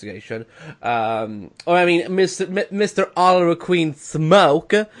under investigation. Mr. Oliver Queen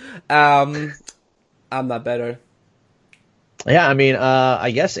Smoke. I'm not better. Yeah,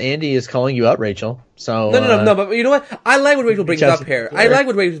 I guess Andy is calling you out, Rachel. So No, but you know what? I like what Rachel brings up here. I like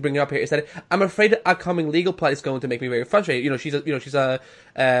what Rachel's bringing up here is that I'm afraid the upcoming legal plot is going to make me very frustrated. She's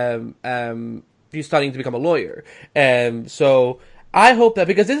studying to become a lawyer. So I hope that,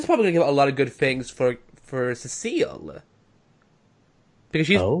 because this is probably going to give a lot of good things for Cecile. Because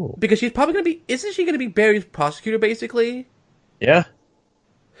she's probably going to be, isn't she going to be Barry's prosecutor, basically? Yeah.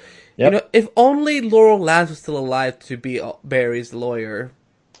 Yep. If only Laurel Lance was still alive to be Barry's lawyer.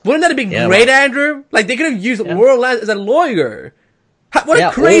 Wouldn't that have been great, Andrew? Like, they could have used Laurel Lance as a lawyer. What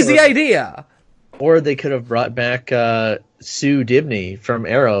a crazy idea! Or they could have brought back Sue Dibney from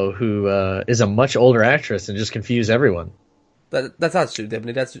Arrow, who is a much older actress and just confused everyone. That's not Sue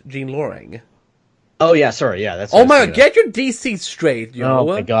Dibney, that's Jean Loring. Oh, yeah, sorry, yeah. That's Oh my god, get your DC straight, you know? Oh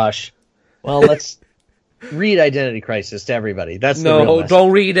my gosh. Well, let's read Identity Crisis to everybody. That's the real No, message.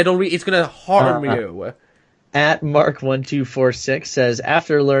 don't read it, It's gonna harm you. At Mark1246 says,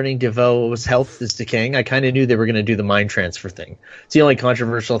 after learning DeVoe's health is decaying, I kind of knew they were going to do the mind transfer thing. It's the only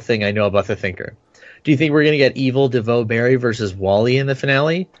controversial thing I know about the Thinker. Do you think we're going to get evil DeVoe Barry versus Wally in the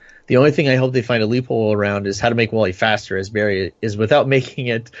finale? The only thing I hope they find a loophole around is how to make Wally faster as Barry is without making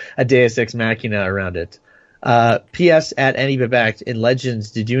it a Deus Ex Machina around it. P.S. at Annie Babak, in Legends,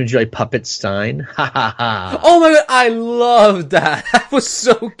 did you enjoy Puppet Stein? Ha ha ha. Oh my god, I loved that. That was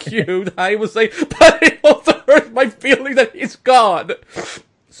so cute. I was like, but it also hurts my feeling that he's gone.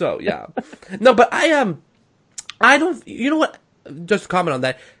 So, yeah. No, but I don't, you know what? Just to comment on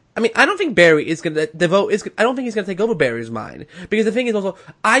that. I mean, I don't think Barry is gonna, I don't think he's gonna take over Barry's mind. Because the thing is also,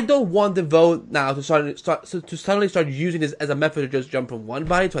 I don't want DeVoe now to suddenly start using this as a method to just jump from one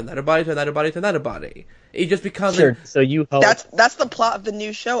body to another body to another body to another body. It just becomes Sure, so you hope... That's the plot of the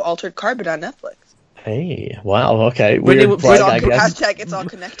new show, Altered Carbon on Netflix. Hey, wow, okay. Brittany, Hashtag it's all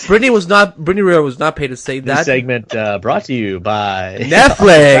connected. Brittany Rowe was not paid to say that. This segment brought to you by...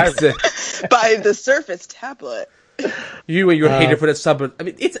 Netflix! By the Surface tablet. You and your hater for the sub. I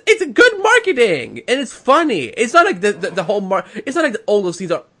mean, it's good marketing and it's funny. It's not like the whole it's not like all those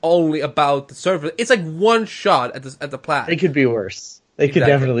scenes are only about the Surface. It's like one shot at the plat. It could be worse. It could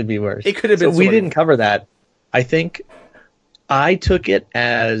definitely be worse. It could have been. So we didn't cover that. I think I took it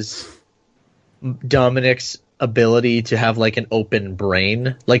as Dominic's ability to have like an open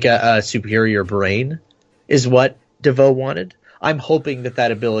brain, like a superior brain, is what DeVoe wanted. I'm hoping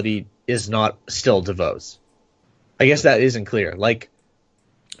that ability is not still DeVoe's. I guess that isn't clear. Like,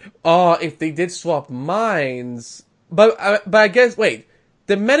 if they did swap minds, but I guess wait,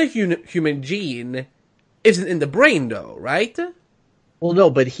 the metahuman gene isn't in the brain though, right? Well,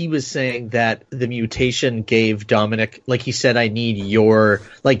 no, but he was saying that the mutation gave Dominic, like he said, I need your,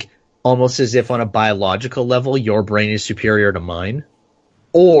 like, almost as if on a biological level, your brain is superior to mine.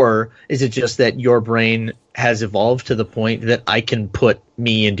 Or is it just that your brain has evolved to the point that I can put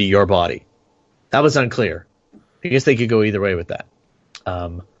me into your body? That was unclear. I guess they could go either way with that.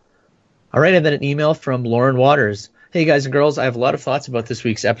 All right, and then an email from Lauren Waters. Hey, guys and girls, I have a lot of thoughts about this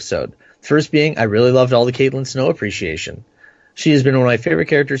week's episode. First being, I really loved all the Caitlin Snow appreciation. She has been one of my favorite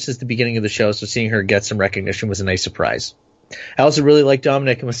characters since the beginning of the show, so seeing her get some recognition was a nice surprise. I also really liked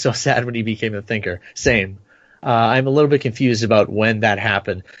Dominic and was so sad when he became a Thinker. Same. I'm a little bit confused about when that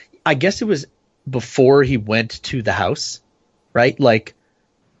happened. I guess it was before he went to the house, right? Like,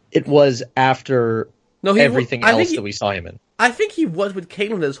 it was after everything else that we saw him in. I think he was with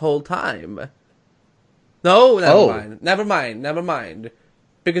Caitlin this whole time. No, never mind.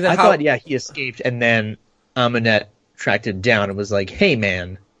 Because I thought, he escaped, and then Amunet tracked him down and was like, hey,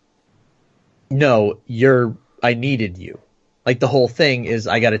 man, no, I needed you. Like, the whole thing is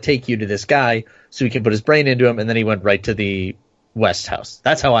I got to take you to this guy so he can put his brain into him, and then he went right to the West House.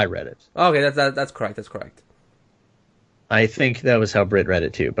 That's how I read it. Okay, that's correct. That's correct. I think that was how Britt read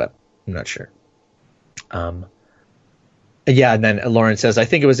it too, but I'm not sure. Yeah, and then Lauren says, I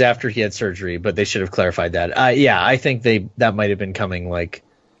think it was after he had surgery, but they should have clarified that. I think that might have been coming, like,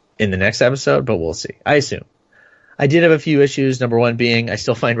 in the next episode, but we'll see. I assume. I did have a few issues. Number one being, I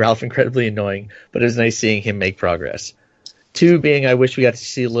still find Ralph incredibly annoying, but it was nice seeing him make progress. Two being, I wish we got to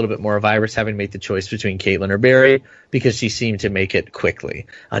see a little bit more of Iris having to make the choice between Caitlin or Barry, because she seemed to make it quickly.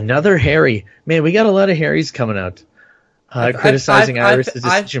 Another Harry. Man, we got a lot of Harrys coming out. Criticizing Iris'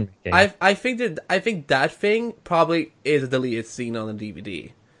 decision making. I think that thing probably is a deleted scene on the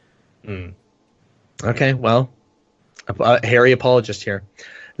DVD. Okay, well, Harry apologist here.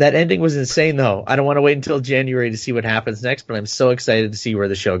 That ending was insane, though. I don't want to wait until January to see what happens next, but I'm so excited to see where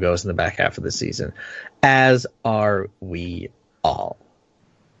the show goes in the back half of the season. As are we all.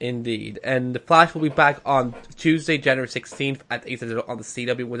 Indeed. And The Flash will be back on Tuesday, January 16th at 8 on the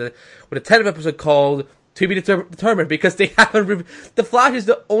CW with a 10th episode called To Be Determined, because they haven't... The Flash is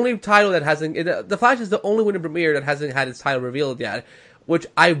the only title that hasn't... The Flash is the only winter premiere that hasn't had its title revealed yet, which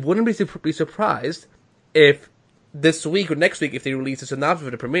I wouldn't be surprised if this week or next week, if they release a synopsis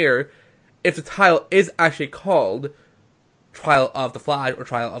for the premiere, if the title is actually called Trial of the Flash or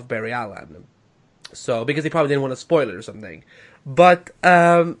Trial of Barry Allen. So, because they probably didn't want to spoil it or something. But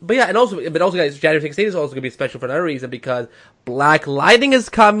yeah, and also guys, January 16th is also going to be special for another reason, because Black Lightning is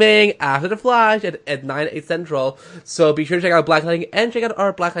coming after The Flash at 9, 8 Central. So be sure to check out Black Lightning and check out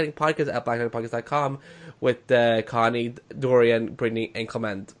our Black Lightning podcast at blacklightningpodcast.com with Connie, Dorian, Brittany, and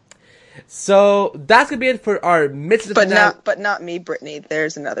Clement. So that's gonna be it for our midst. But not me, Brittany.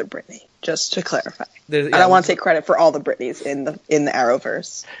 There's another Brittany. Just to clarify, I Yeah, don't want to take credit for all the Britneys in the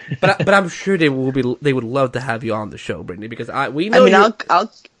Arrowverse. but I'm sure they would love to have you on the show, Brittany, because we know. I mean,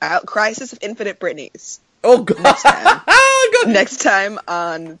 I'll Crisis of Infinite Britneys. Oh God! Next time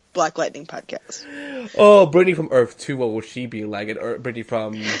on Black Lightning podcast. Oh, Brittany from Earth 2, what will she be like? And Brittany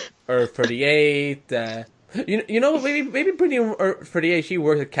from Earth 38. You know, maybe Brittany from Earth 38. She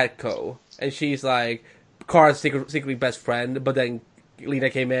works at Catco, and she's like Kara's secretly best friend. But then Lena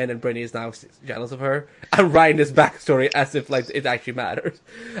came in, and Brittany is now jealous of her. I'm writing this backstory as if like it actually matters.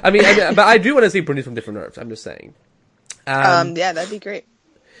 I mean, but I do want to see Brittany from different Earths. I'm just saying. Yeah, that'd be great.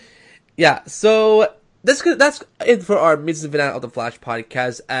 Yeah. So. That's it for our Midst and Finale of the Flash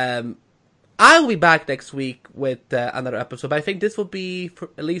podcast. I will be back next week with another episode, but I think this will be,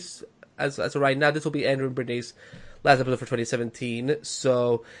 for at least as of right now, this will be Andrew and Brittany's last episode for 2017.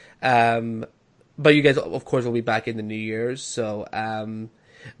 So, but you guys, of course, will be back in the New Year's. So,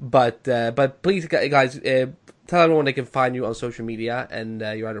 but please, guys, tell everyone they can find you on social media and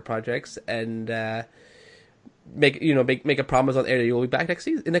your other projects, and make a promise on air that you will be back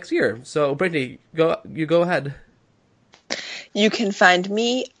next year. So Brittany, go ahead. You can find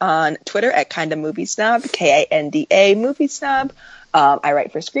me on Twitter at Kinda Movie Snob, KINDA Movie Snob. I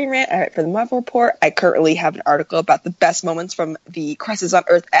write for Screen Rant. I write for the Marvel Report. I currently have an article about the best moments from the Crisis on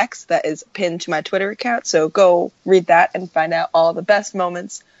Earth X that is pinned to my Twitter account. So go read that and find out all the best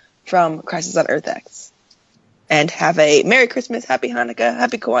moments from Crisis on Earth X. And have a Merry Christmas, Happy Hanukkah,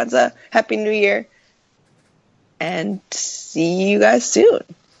 Happy Kwanzaa, Happy New Year. And see you guys soon.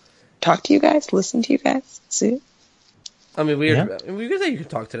 Talk to you guys. Listen to you guys soon. I mean, we can say you can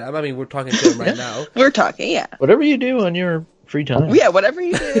talk to them. I mean, we're talking to them right now. We're talking, yeah. Whatever you do on your free time. Yeah, whatever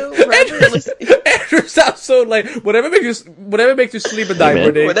you do. Andrew sounds so like whatever makes you sleep at night.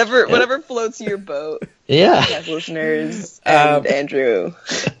 Amen. Whatever floats your boat. Yeah. Yes, listeners and Andrew.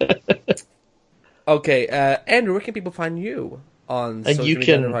 Okay, Andrew, where can people find you on social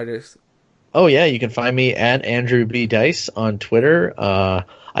media writers? Oh yeah, you can find me at Andrew B. Dice on Twitter.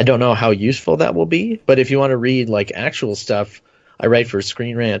 I don't know how useful that will be, but if you want to read like actual stuff, I write for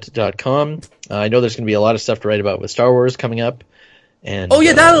ScreenRant.com. I know there's going to be a lot of stuff to write about with Star Wars coming up. And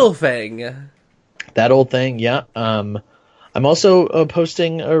that little thing. That old thing, yeah. I'm also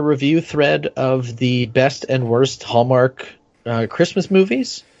posting a review thread of the best and worst Hallmark Christmas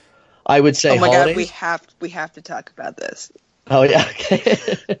movies. I would say. Oh my holidays. God, we have to talk about this. Oh yeah, okay.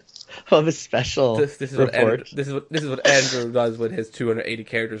 Of a special this is report. This is what Andrew does with his 280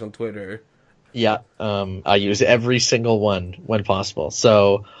 characters on Twitter. Yeah, I use every single one when possible.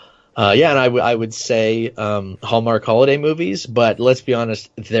 So, and I would say Hallmark holiday movies, but let's be honest,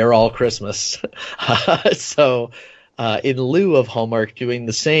 they're all Christmas. So, in lieu of Hallmark doing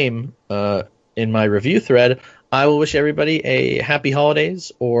the same in my review thread, I will wish everybody a happy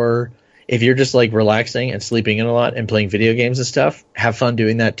holidays, or if you're just like relaxing and sleeping in a lot and playing video games and stuff, have fun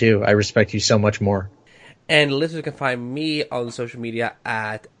doing that too. I respect you so much more. And listeners can find me on social media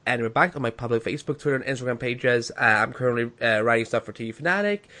at Andrew Back on my public Facebook, Twitter, and Instagram pages. I'm currently writing stuff for TV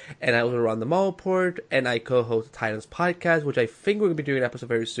Fanatic, and I also run the Mall Report, and I co-host the Titans podcast, which I think we're going to be doing an episode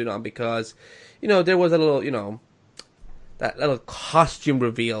very soon on because, there was a little, that little costume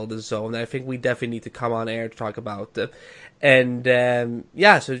revealed and so, and I think we definitely need to come on air to talk about it. And,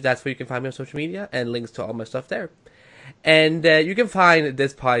 so that's where you can find me on social media, and links to all my stuff there. And you can find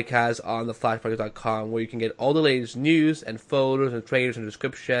this podcast on theflashpodcast.com, where you can get all the latest news and photos and trailers and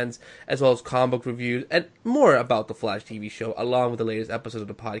descriptions, as well as comic book reviews and more about the Flash TV show, along with the latest episodes of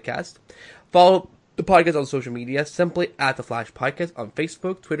the podcast. Follow the podcast on social media, simply at The Flash Podcast on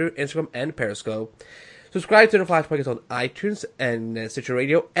Facebook, Twitter, Instagram, and Periscope. Subscribe to The Flash Podcast on iTunes and Stitcher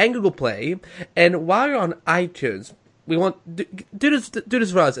Radio and Google Play. And while you're on iTunes, we want do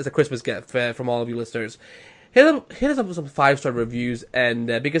this for us as a Christmas gift from all of you listeners. Hit us up with some 5-star reviews,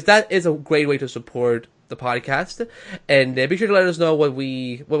 and because that is a great way to support the podcast. And be sure to let us know what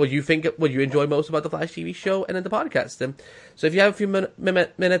you think, what you enjoy most about the Flash TV show and then the podcast. So if you have a few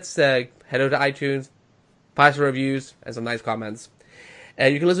minutes, head over to iTunes, 5-star reviews, and some nice comments.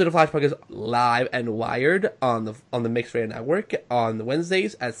 And you can listen to the Flash Podcast live and wired on the Mix Radio Network on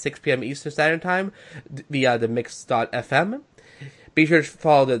Wednesdays at 6 p.m. Eastern Standard Time via the Mix.fm. Be sure to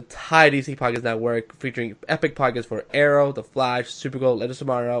follow the entire DC Podcast Network, featuring epic podcasts for Arrow, The Flash, Supergirl, Legends of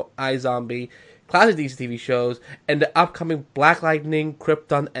Tomorrow, iZombie, classic DC TV shows, and the upcoming Black Lightning,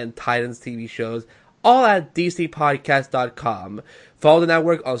 Krypton, and Titans TV shows, all at DCPodcast.com. Follow the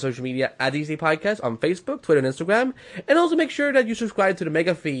network on social media at DC Podcast on Facebook, Twitter, and Instagram, and also make sure that you subscribe to the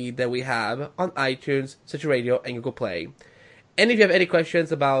mega feed that we have on iTunes, Stitcher Radio, and Google Play. if you have any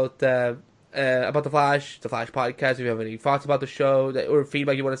questions about the Flash podcast, if you have any thoughts about the show or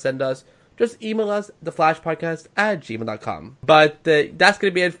feedback you want to send us, just email us, theflashpodcast@gmail.com. But that's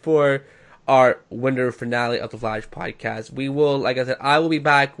going to be it for our winter finale of the Flash podcast. We will, like I said, I will be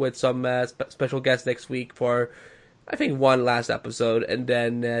back with some special guests next week for, I think, one last episode, and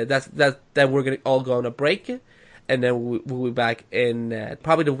then then we're all go on a break, and then we'll be back in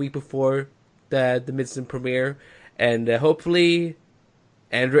probably the week before the mid-season premiere, and hopefully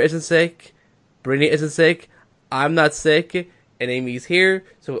Andrew isn't sick, Brittany isn't sick, I'm not sick, and Amy's here,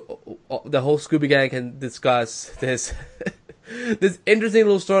 so the whole Scooby Gang can discuss this this interesting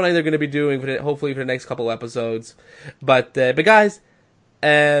little storyline they're going to be doing hopefully for the next couple episodes. But guys,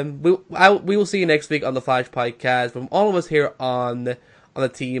 we will see you next week on the Flash podcast. From all of us here on the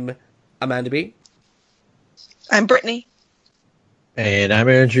team, Amanda B. I'm Brittany. And I'm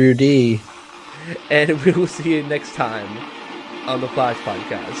Andrew D. And we will see you next time on the Flash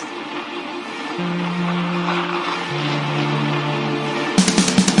podcast.